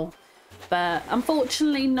Sprinkle. But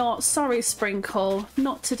unfortunately not. Sorry, Sprinkle.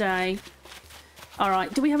 Not today.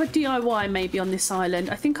 Alright, do we have a DIY maybe on this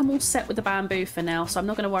island? I think I'm all set with the bamboo for now, so I'm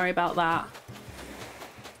not going to worry about that.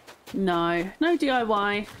 No, no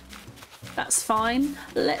DIY. That's fine.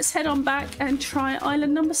 Let's head on back and try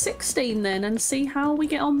island number 16 then and see how we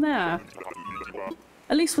get on there.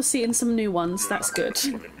 At least we're seeing some new ones. That's good.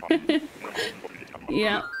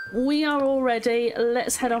 Yeah, we are all ready.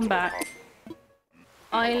 Let's head on back.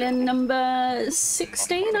 Island number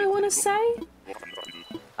 16, I want to say.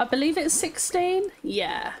 I believe it's 16.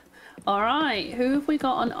 Yeah. All right. Who have we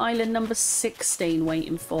got on island number 16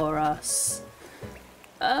 waiting for us?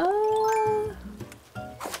 I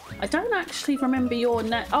don't actually remember your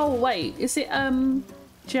name. Oh wait, is it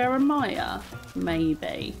Jeremiah?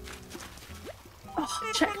 Maybe.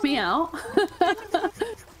 Oh, check me out.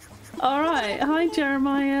 All right. Hi,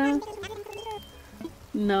 Jeremiah.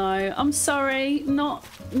 No, I'm sorry, not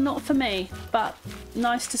for me, but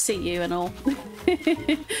nice to see you and all.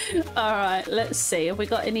 All right, let's see. Have we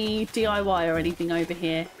got any DIY or anything over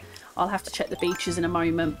here? I'll have to check the beaches in a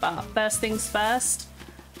moment, but first things first,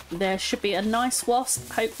 there should be a nice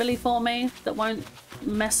wasp, hopefully for me, that won't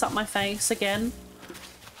mess up my face again.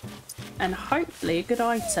 And hopefully a good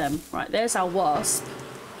item. Right, there's our wasp.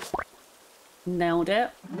 Nailed it.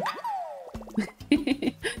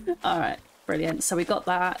 All right. Brilliant. So we got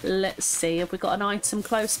that. Let's see. Have we got an item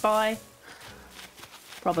close by?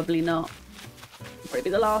 Probably not. Probably be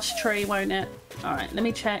the last tree, won't it? All right. Let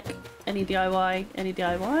me check. Any DIY? Any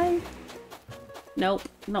DIY? Nope.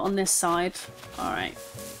 Not on this side. All right.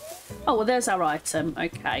 Oh, well, there's our item.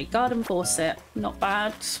 Okay. Garden faucet. Not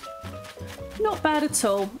bad. Not bad at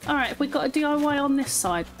all. All right. Have we got a DIY on this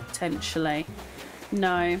side, potentially?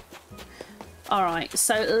 No. Alright,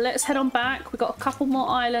 so let's head on back. We've got a couple more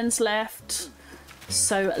islands left.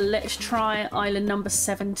 So let's try island number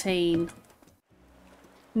 17.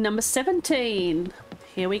 Number 17.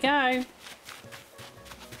 Here we go.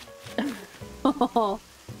 Oh,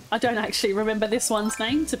 I don't actually remember this one's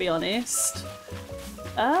name, to be honest.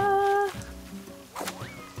 No,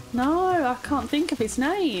 I can't think of his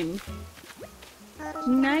name.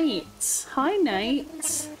 Nate. Hi,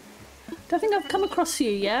 Nate. Don't think I've come across you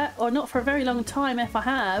yet, or not for a very long time if I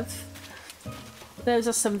have. Those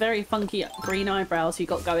are some very funky green eyebrows you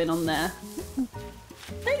got going on there.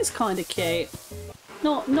 He's kind of cute.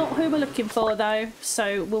 Not who we're looking for though,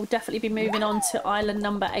 so we'll definitely be moving on to island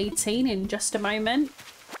number 18 in just a moment.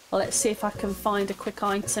 Well, let's see if I can find a quick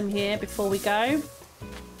item here before we go.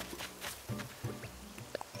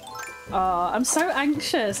 Oh, I'm so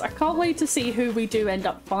anxious. I can't wait to see who we do end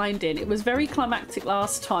up finding. It was very climactic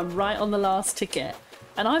last time, right on the last ticket.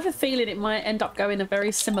 And I have a feeling it might end up going a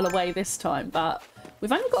very similar way this time. But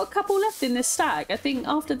we've only got a couple left in this stack. I think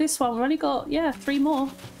after this one, we've only got, yeah, 3 more.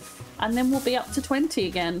 And then we'll be up to 20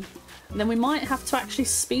 again. And then we might have to actually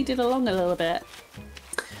speed it along a little bit.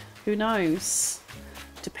 Who knows?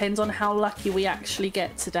 Depends on how lucky we actually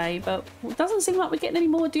get today. But it doesn't seem like we're getting any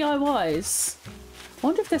more DIYs. I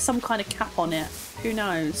wonder if there's some kind of cap on it. Who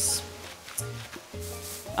knows?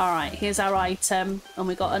 Alright, here's our item. And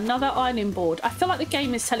we got another ironing board. I feel like the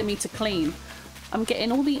game is telling me to clean. I'm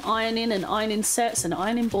getting all the ironing and ironing sets and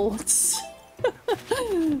ironing boards.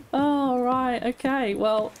 Oh, right. Okay.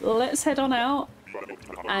 Well, let's head on out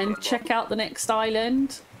and check out the next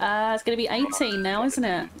island. It's going to be 18 now, isn't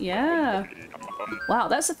it? Yeah. Wow,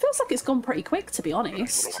 it feels like it's gone pretty quick, to be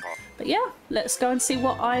honest. But yeah, let's go and see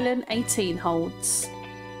what island 18 holds.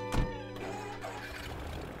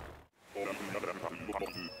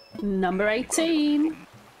 Number 18.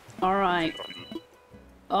 Alright.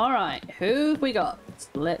 Alright, who have we got?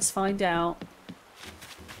 Let's find out.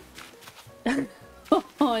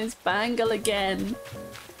 Oh, it's Bangle again.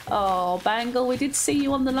 Oh, Bangle, we did see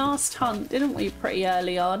you on the last hunt, didn't we, pretty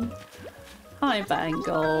early on? Hi,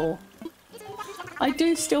 Bangle. I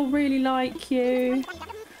do still really like you.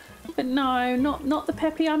 But no, not the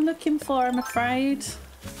Peppy I'm looking for, I'm afraid.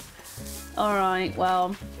 Alright,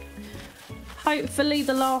 well, hopefully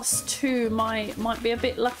the last 2 might be a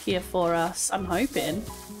bit luckier for us. I'm hoping.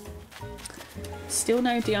 Still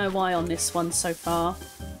no DIY on this one so far.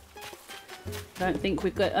 I don't think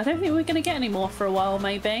we're going to get any more for a while,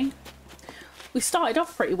 maybe. We started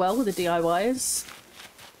off pretty well with the DIYs.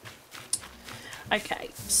 Okay,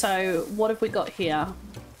 so what have we got here?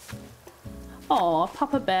 Oh,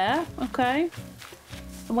 Papa Bear. Okay.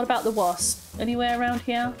 And what about the wasp? Anywhere around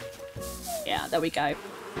here? Yeah, there we go.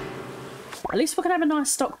 At least we're going to have a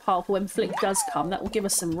nice stockpile for when Flick does come. That will give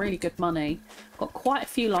us some really good money. Got quite a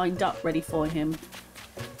few lined up ready for him.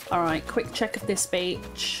 Alright, quick check of this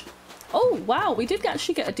beach. Oh, wow, we did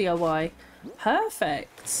actually get a DIY.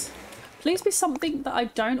 Perfect. Please be something that I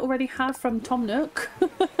don't already have from Tom Nook.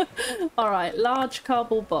 Alright, large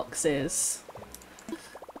cardboard boxes.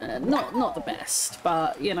 Not the best,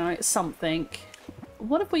 but, you know, it's something.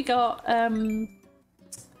 What have we got? Let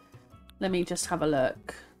me just have a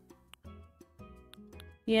look.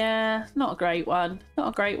 Yeah, not a great one. Not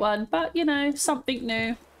a great one, but, you know, something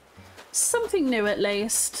new. Something new at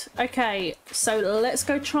least. Okay, so let's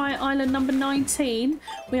go try island number 19.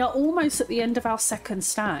 We are almost at the end of our second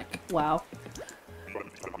stack. Wow.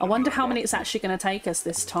 I wonder how many it's actually going to take us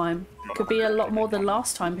this time. Could be a lot more than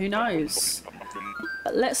last time, who knows?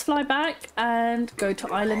 But let's fly back and go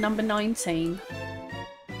to island number 19.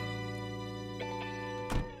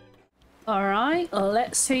 Alright,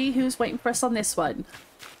 let's see who's waiting for us on this one.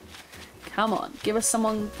 Come on, give us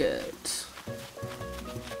someone good.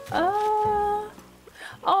 Oh,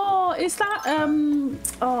 is that,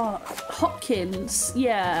 oh, Hopkins?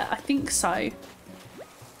 Yeah, I think so.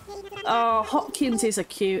 Oh, Hopkins is a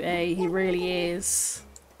cutie, he really is.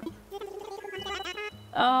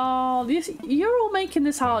 Oh, you're all making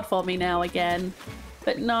this hard for me now again.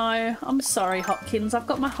 But no, I'm sorry, Hopkins. I've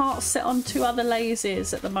got my heart set on 2 other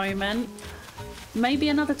lasers at the moment. Maybe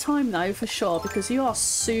another time though, for sure, because you are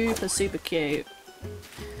super, super cute.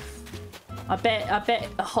 I bet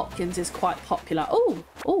Hopkins is quite popular. Oh,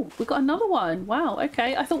 we got another one. Wow,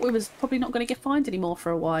 okay. I thought we was probably not going to find any more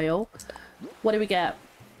for a while. What do we get?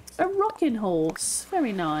 A rocking horse.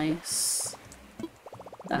 Very nice.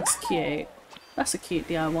 That's cute. That's a cute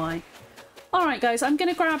DIY. Alright guys, I'm going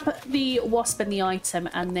to grab the wasp and the item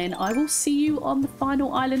and then I will see you on the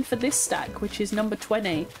final island for this stack, which is number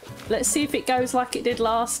 20. Let's see if it goes like it did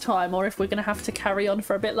last time or if we're going to have to carry on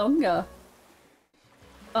for a bit longer.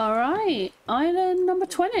 Alright, island number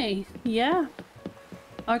 20. Yeah.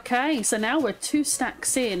 Okay, so now we're 2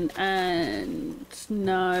 stacks in and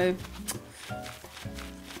no.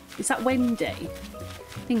 Is that Wendy? I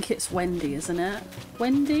think it's Wendy, isn't it?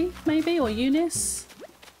 Wendy, maybe? Or Eunice?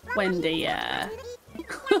 Wendy, yeah.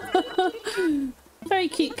 Very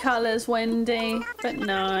cute colours, Wendy, but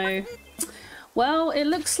no. Well, it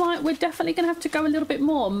looks like we're definitely going to have to go a little bit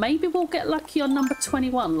more. Maybe we'll get lucky on number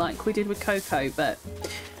 21 like we did with Coco, but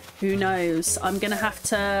who knows. I'm going to have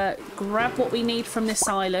to grab what we need from this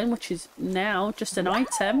island, which is now just an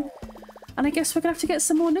item. And I guess we're going to have to get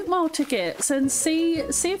some more Nook Mile tickets and see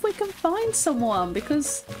if we can find someone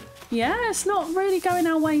because... yeah, it's not really going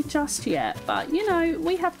our way just yet, but you know,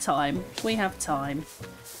 we have time. We have time.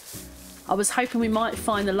 I was hoping we might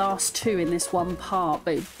find the last 2 in this one part,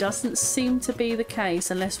 but it doesn't seem to be the case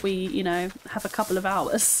unless we, you know, have a couple of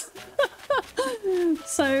hours.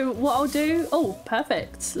 So what I'll do... oh,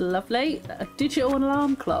 perfect. Lovely. A digital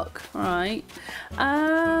alarm clock. All right.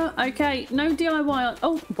 Okay, no DIY on...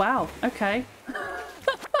 oh, wow. Okay.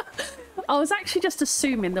 I was actually just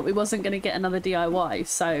assuming that we wasn't going to get another DIY,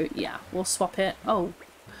 so yeah, we'll swap it. Oh,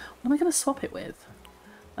 what am I going to swap it with?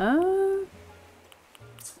 I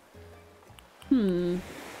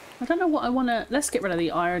don't know what I want to... let's get rid of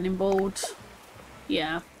the ironing board.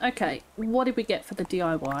 Yeah, okay. What did we get for the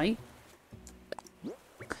DIY?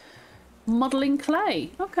 Modelling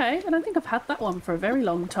clay. Okay, I don't think I've had that one for a very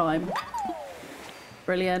long time.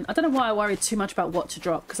 Brilliant. I don't know why I worried too much about what to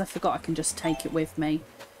drop, because I forgot I can just take it with me.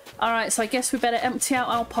 Alright, so I guess we better empty out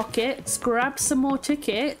our pockets, grab some more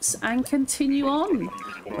tickets and continue on.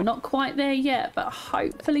 We're not quite there yet, but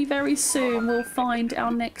hopefully very soon we'll find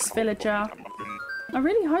our next villager. I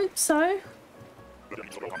really hope so.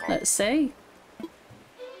 Let's see.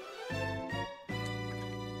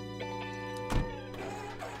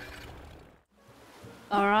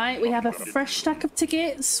 Alright, we have a fresh stack of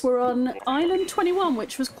tickets. We're on Island 21,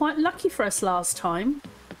 which was quite lucky for us last time.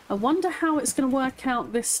 I wonder how it's going to work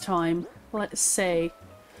out this time. Let's see.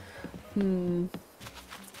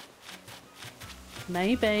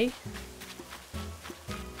 Maybe.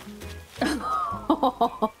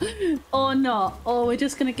 Or not. Or we're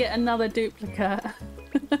just going to get another duplicate.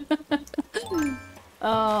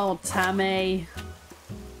 Oh, Tammy.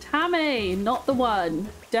 Tammy, not the one.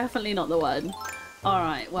 Definitely not the one.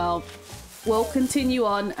 Alright, well, we'll continue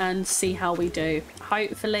on and see how we do.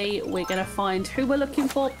 Hopefully we're going to find who we're looking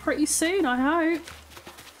for pretty soon, I hope.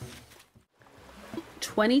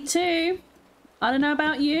 22. I don't know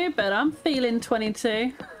about you, but I'm feeling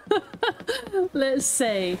 22. Let's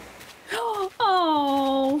see.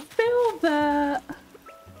 Oh, Filbert.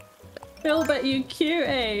 Filbert, you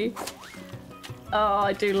cutie. Oh,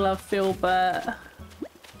 I do love Filbert.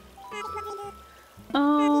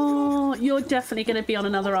 Oh, you're definitely going to be on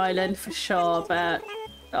another island for sure, but...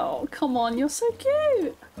 oh, come on, you're so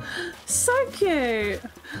cute. So cute.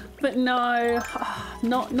 But no,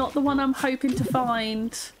 not the one I'm hoping to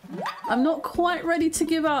find. I'm not quite ready to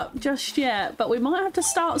give up just yet, but we might have to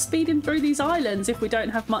start speeding through these islands if we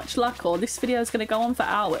don't have much luck, or this video is going to go on for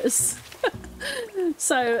hours.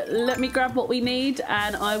 So let me grab what we need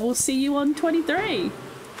and I will see you on 23.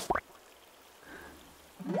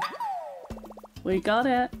 We got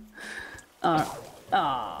it.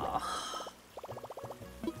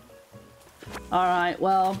 Alright,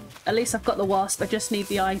 well, at least I've got the wasp. I just need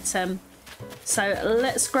the item. So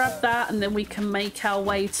let's grab that and then we can make our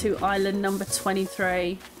way to island number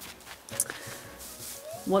 23.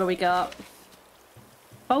 What do we got?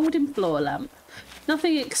 Folding floor lamp.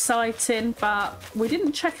 Nothing exciting, but we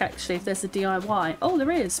didn't check actually if there's a DIY. Oh, there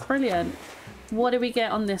is. Brilliant. What do we get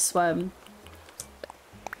on this one?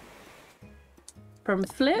 From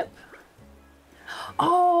Flip.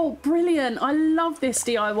 Oh, brilliant. I love this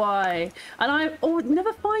DIY. And I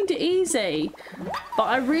never find it easy. But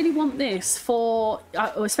I really want this for,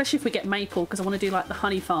 especially if we get maple, because I want to do like the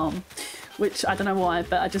honey farm. Which I don't know why,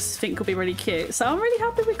 but I just think will be really cute. So I'm really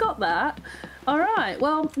happy we got that. All right,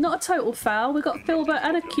 well, not a total fail. We've got Filbert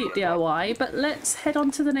and a cute DIY, but let's head on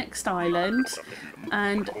to the next island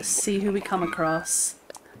and see who we come across.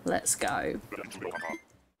 Let's go.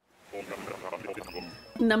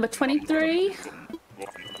 Number 23.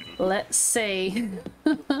 Let's see.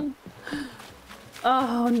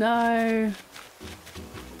 Oh, no.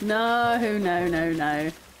 No, no, no,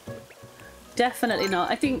 no. Definitely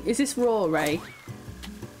not. I think, is this Rory?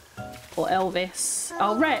 Or Elvis?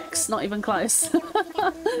 Oh, Rex. Not even close.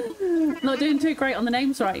 Not doing too great on the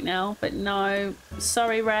names right now, but no.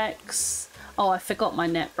 Sorry, Rex. Oh, I forgot my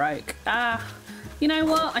net broke. Ah, you know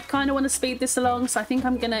what? I kind of want to speed this along, so I think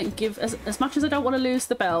I'm going to give, as much as I don't want to lose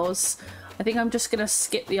the bells, I think I'm just going to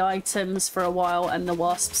skip the items for a while and the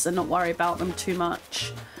wasps and not worry about them too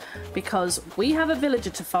much. Because we have a villager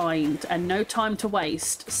to find and no time to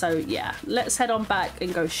waste. So yeah, let's head on back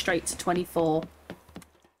and go straight to 24.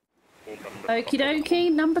 Okie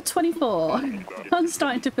dokie, number 24. I'm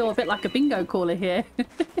starting to feel a bit like a bingo caller here.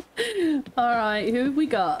 Alright, who have we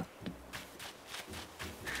got?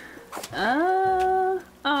 Oh,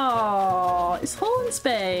 it's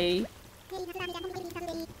Hornsby.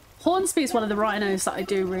 Hornsby is one of the rhinos that I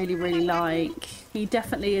do really, really like. He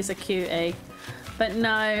definitely is a cutie. But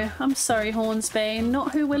no, I'm sorry, Hornsby,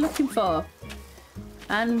 not who we're looking for.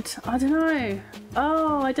 And I don't know.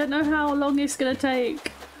 Oh, I don't know how long it's going to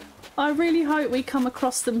take. I really hope we come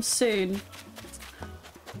across them soon.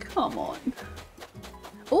 Come on.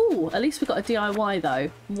 Oh, at least we got a DIY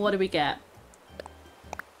though. What do we get?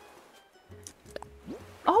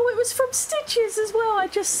 Oh, it was from Stitches as well. I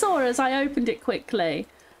just saw as I opened it quickly.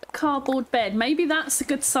 Cardboard bed. Maybe that's a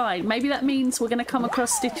good sign. Maybe that means we're going to come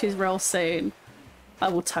across Stitches real soon. I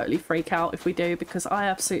will totally freak out if we do, because I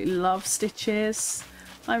absolutely love Stitches.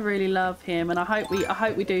 I really love him, and I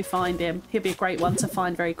hope we do find him. He'll be a great one to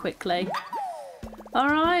find very quickly. All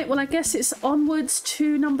right, well, I guess it's onwards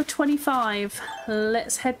to number 25.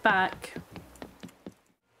 Let's head back.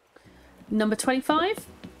 Number 25.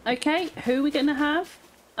 Okay, who are we going to have?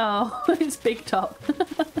 Oh, it's Big Top.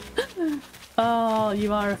 Oh,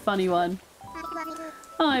 you are a funny one.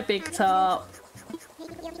 Hi, Big Top.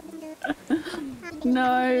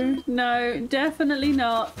 No, no, definitely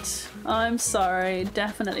not. I'm sorry,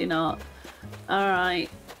 definitely not.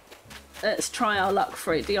 Alright, let's try our luck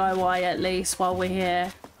for it. DIY at least while we're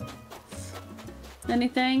here.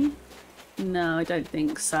 Anything? No, I don't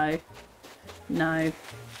think so. No.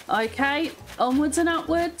 Okay, onwards and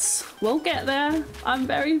upwards. We'll get there. I'm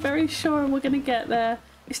very, very sure we're going to get there.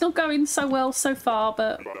 It's not going so well so far,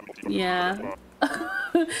 but yeah.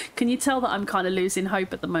 Can you tell that I'm kind of losing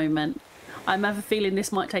hope at the moment? I have a feeling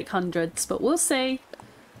this might take hundreds, but we'll see.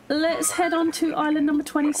 Let's head on to island number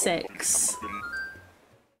 26.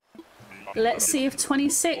 Let's see if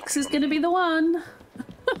 26 is going to be the one.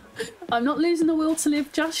 I'm not losing the will to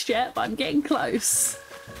live just yet, but I'm getting close.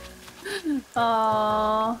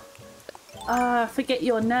 Forget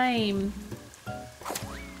your name.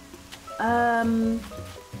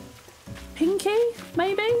 Pinky,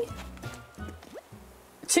 maybe?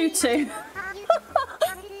 Tutu.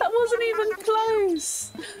 That wasn't even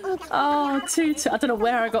close. Oh, Tutu. I don't know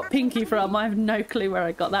where I got Pinky from. I have no clue where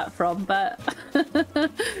I got that from, but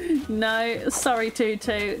no, sorry,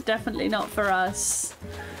 Tutu. Definitely not for us.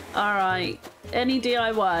 All right. Any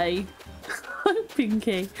DIY?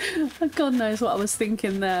 Pinky. God knows what I was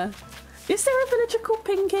thinking there. Is there a villager called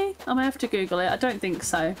Pinky? I may have to Google it. I don't think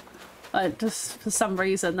so. Just for some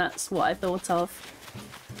reason, that's what I thought of.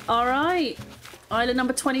 All right. Island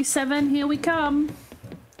number 27, here we come.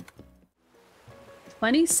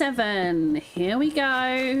 27, here we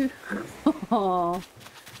go. Oh,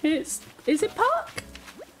 is it Puck?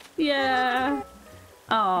 Yeah.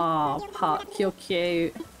 Oh, Puck, you're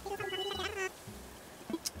cute.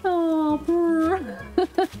 Oh,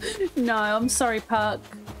 no, I'm sorry, Puck.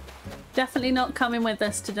 Definitely not coming with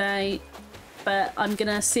us today. But I'm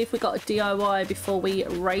gonna see if we got a DIY before we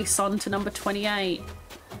race on to number 28.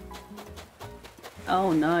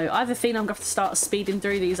 Oh no, I have a feeling I'm going to have to start speeding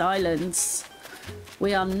through these islands.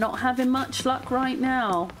 We are not having much luck right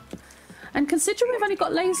now. And considering we've only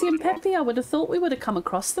got Lazy and Peppy, I would have thought we would have come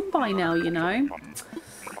across them by now, you know.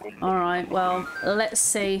 Alright, well, let's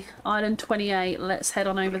see. Island 28, let's head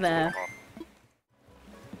on over there.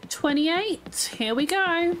 28, here we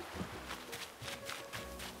go.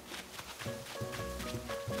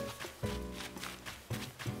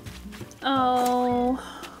 Oh,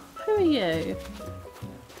 who are you?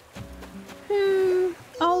 Who?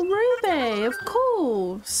 Oh, Ruby, of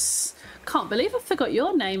course. Can't believe I forgot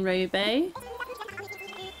your name, Ruby.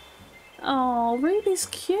 Oh, Ruby's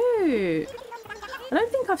cute. I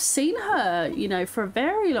don't think I've seen her, you know, for a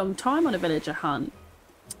very long time on a villager hunt.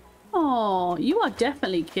 Oh, you are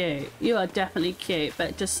definitely cute. You are definitely cute,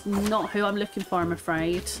 but just not who I'm looking for, I'm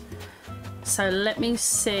afraid. So let me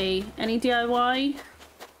see. Any DIY?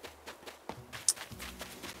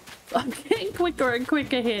 I'm getting quicker and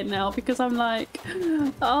quicker here now because I'm like,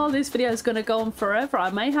 oh, this video is going to go on forever.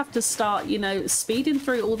 I may have to start, you know, speeding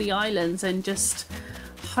through all the islands and just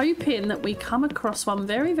hoping that we come across one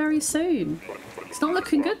very, very soon. It's not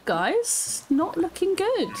looking good, guys. Not looking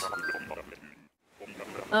good.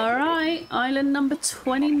 All right, island number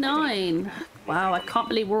 29. Wow, I can't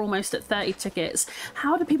believe we're almost at 30 tickets.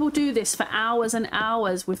 How do people do this for hours and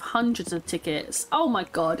hours with hundreds of tickets? Oh my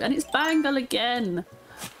God, and it's Bangle again.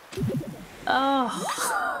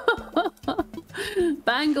 Oh.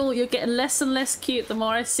 Bangle, you're getting less and less cute the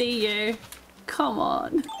more I see you. Come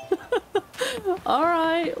on.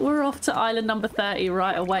 Alright, we're off to island number 30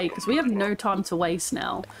 right away because we have no time to waste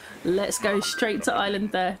now. Let's go straight to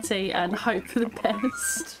island 30 and hope for the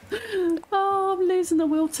best. Oh, I'm losing the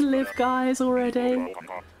will to live, guys, already.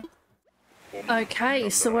 Okay,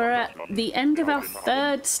 so we're at the end of our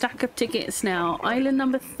third stack of tickets now. Island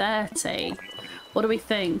number 30. What do we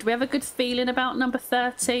think? Do we have a good feeling about number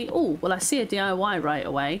 30? Oh, well, I see a DIY right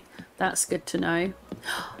away. That's good to know.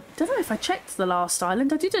 Don't know if I checked the last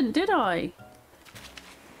island. I didn't, did I?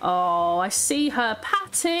 Oh, I see her.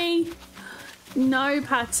 Patty! No,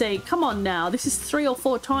 Patty. Come on now. This is 3 or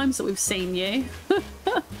 4 times that we've seen you.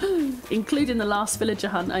 Including the last villager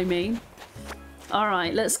hunt, I mean.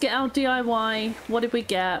 Alright, let's get our DIY. What did we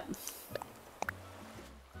get?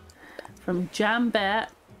 From Jambet.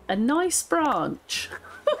 A nice branch.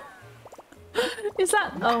 Is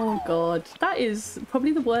that... Oh, God. That is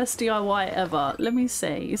probably the worst DIY ever. Let me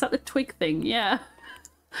see. Is that the twig thing? Yeah.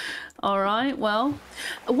 Alright, well.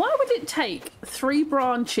 Why would it take 3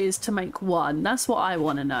 branches to make 1? That's what I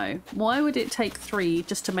want to know. Why would it take 3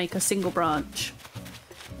 just to make a single branch?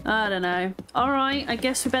 I don't know. Alright, I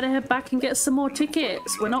guess we better head back and get some more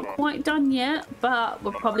tickets. We're not quite done yet, but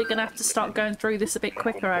we're probably going to have to start going through this a bit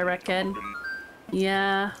quicker, I reckon.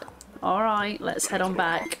 Yeah. Alright, let's head on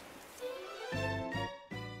back.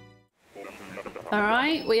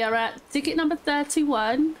 Alright, we are at ticket number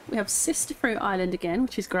 31. We have Sister Fruit Island again,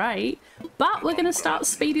 which is great. But we're going to start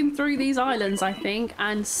speeding through these islands, I think,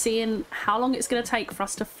 and seeing how long it's going to take for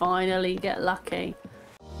us to finally get lucky.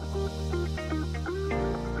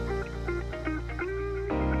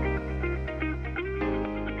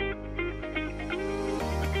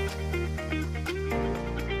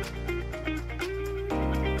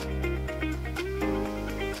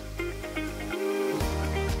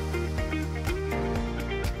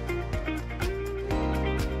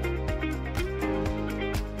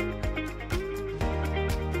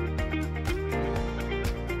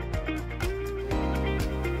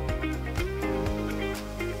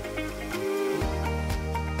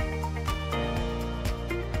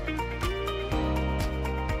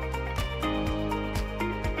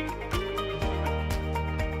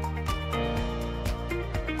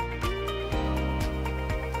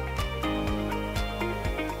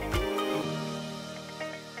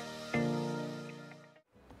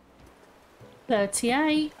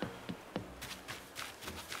 $38.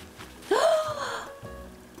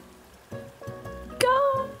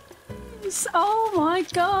 Guys! Oh my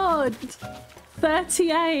God!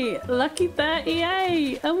 38! Lucky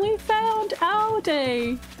 38! And we found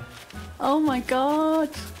Aldi! Oh my God!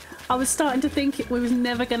 I was starting to think we was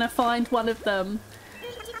never gonna find one of them.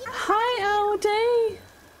 Hi, Aldi!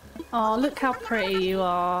 Oh, look how pretty you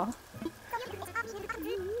are.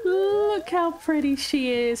 Look how pretty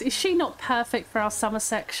she is. Is she not perfect for our summer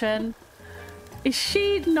section? Is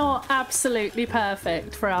she not absolutely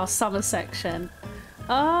perfect for our summer section?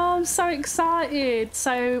 Oh, I'm so excited.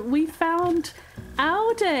 So we found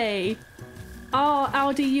Aldi. Oh,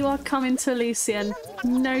 Aldi, you are coming to Elysian.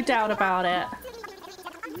 No doubt about it.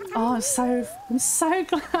 Oh, I'm so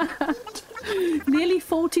glad. Nearly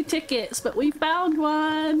 40 tickets, but we found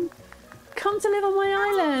one. Come to live on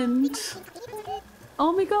my island.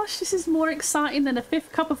 Oh my gosh, this is more exciting than a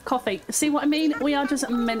 5th cup of coffee. See what I mean? We are just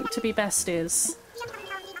meant to be besties.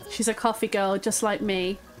 She's a coffee girl, just like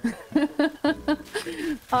me.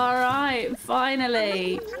 Alright,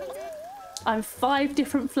 finally. I'm 5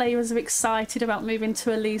 different flavours of excited about moving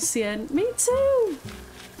to Elysian. Me too.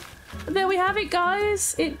 There we have it,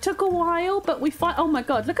 guys. It took a while, but we find. Oh my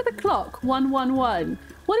god, look at the clock. 111.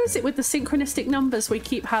 What is it with the synchronistic numbers we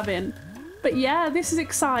keep having? But yeah, this is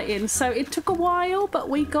exciting. So it took a while, but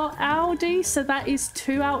we got Audi. So that is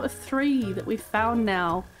 2 out of 3 that we've found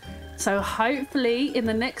now. So hopefully in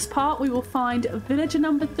the next part we will find villager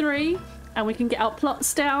number 3 and we can get our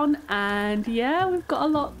plots down. And yeah, we've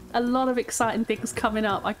got a lot of exciting things coming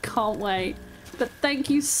up. I can't wait. But thank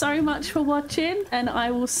you so much for watching, and I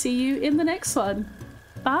will see you in the next one.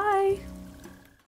 Bye.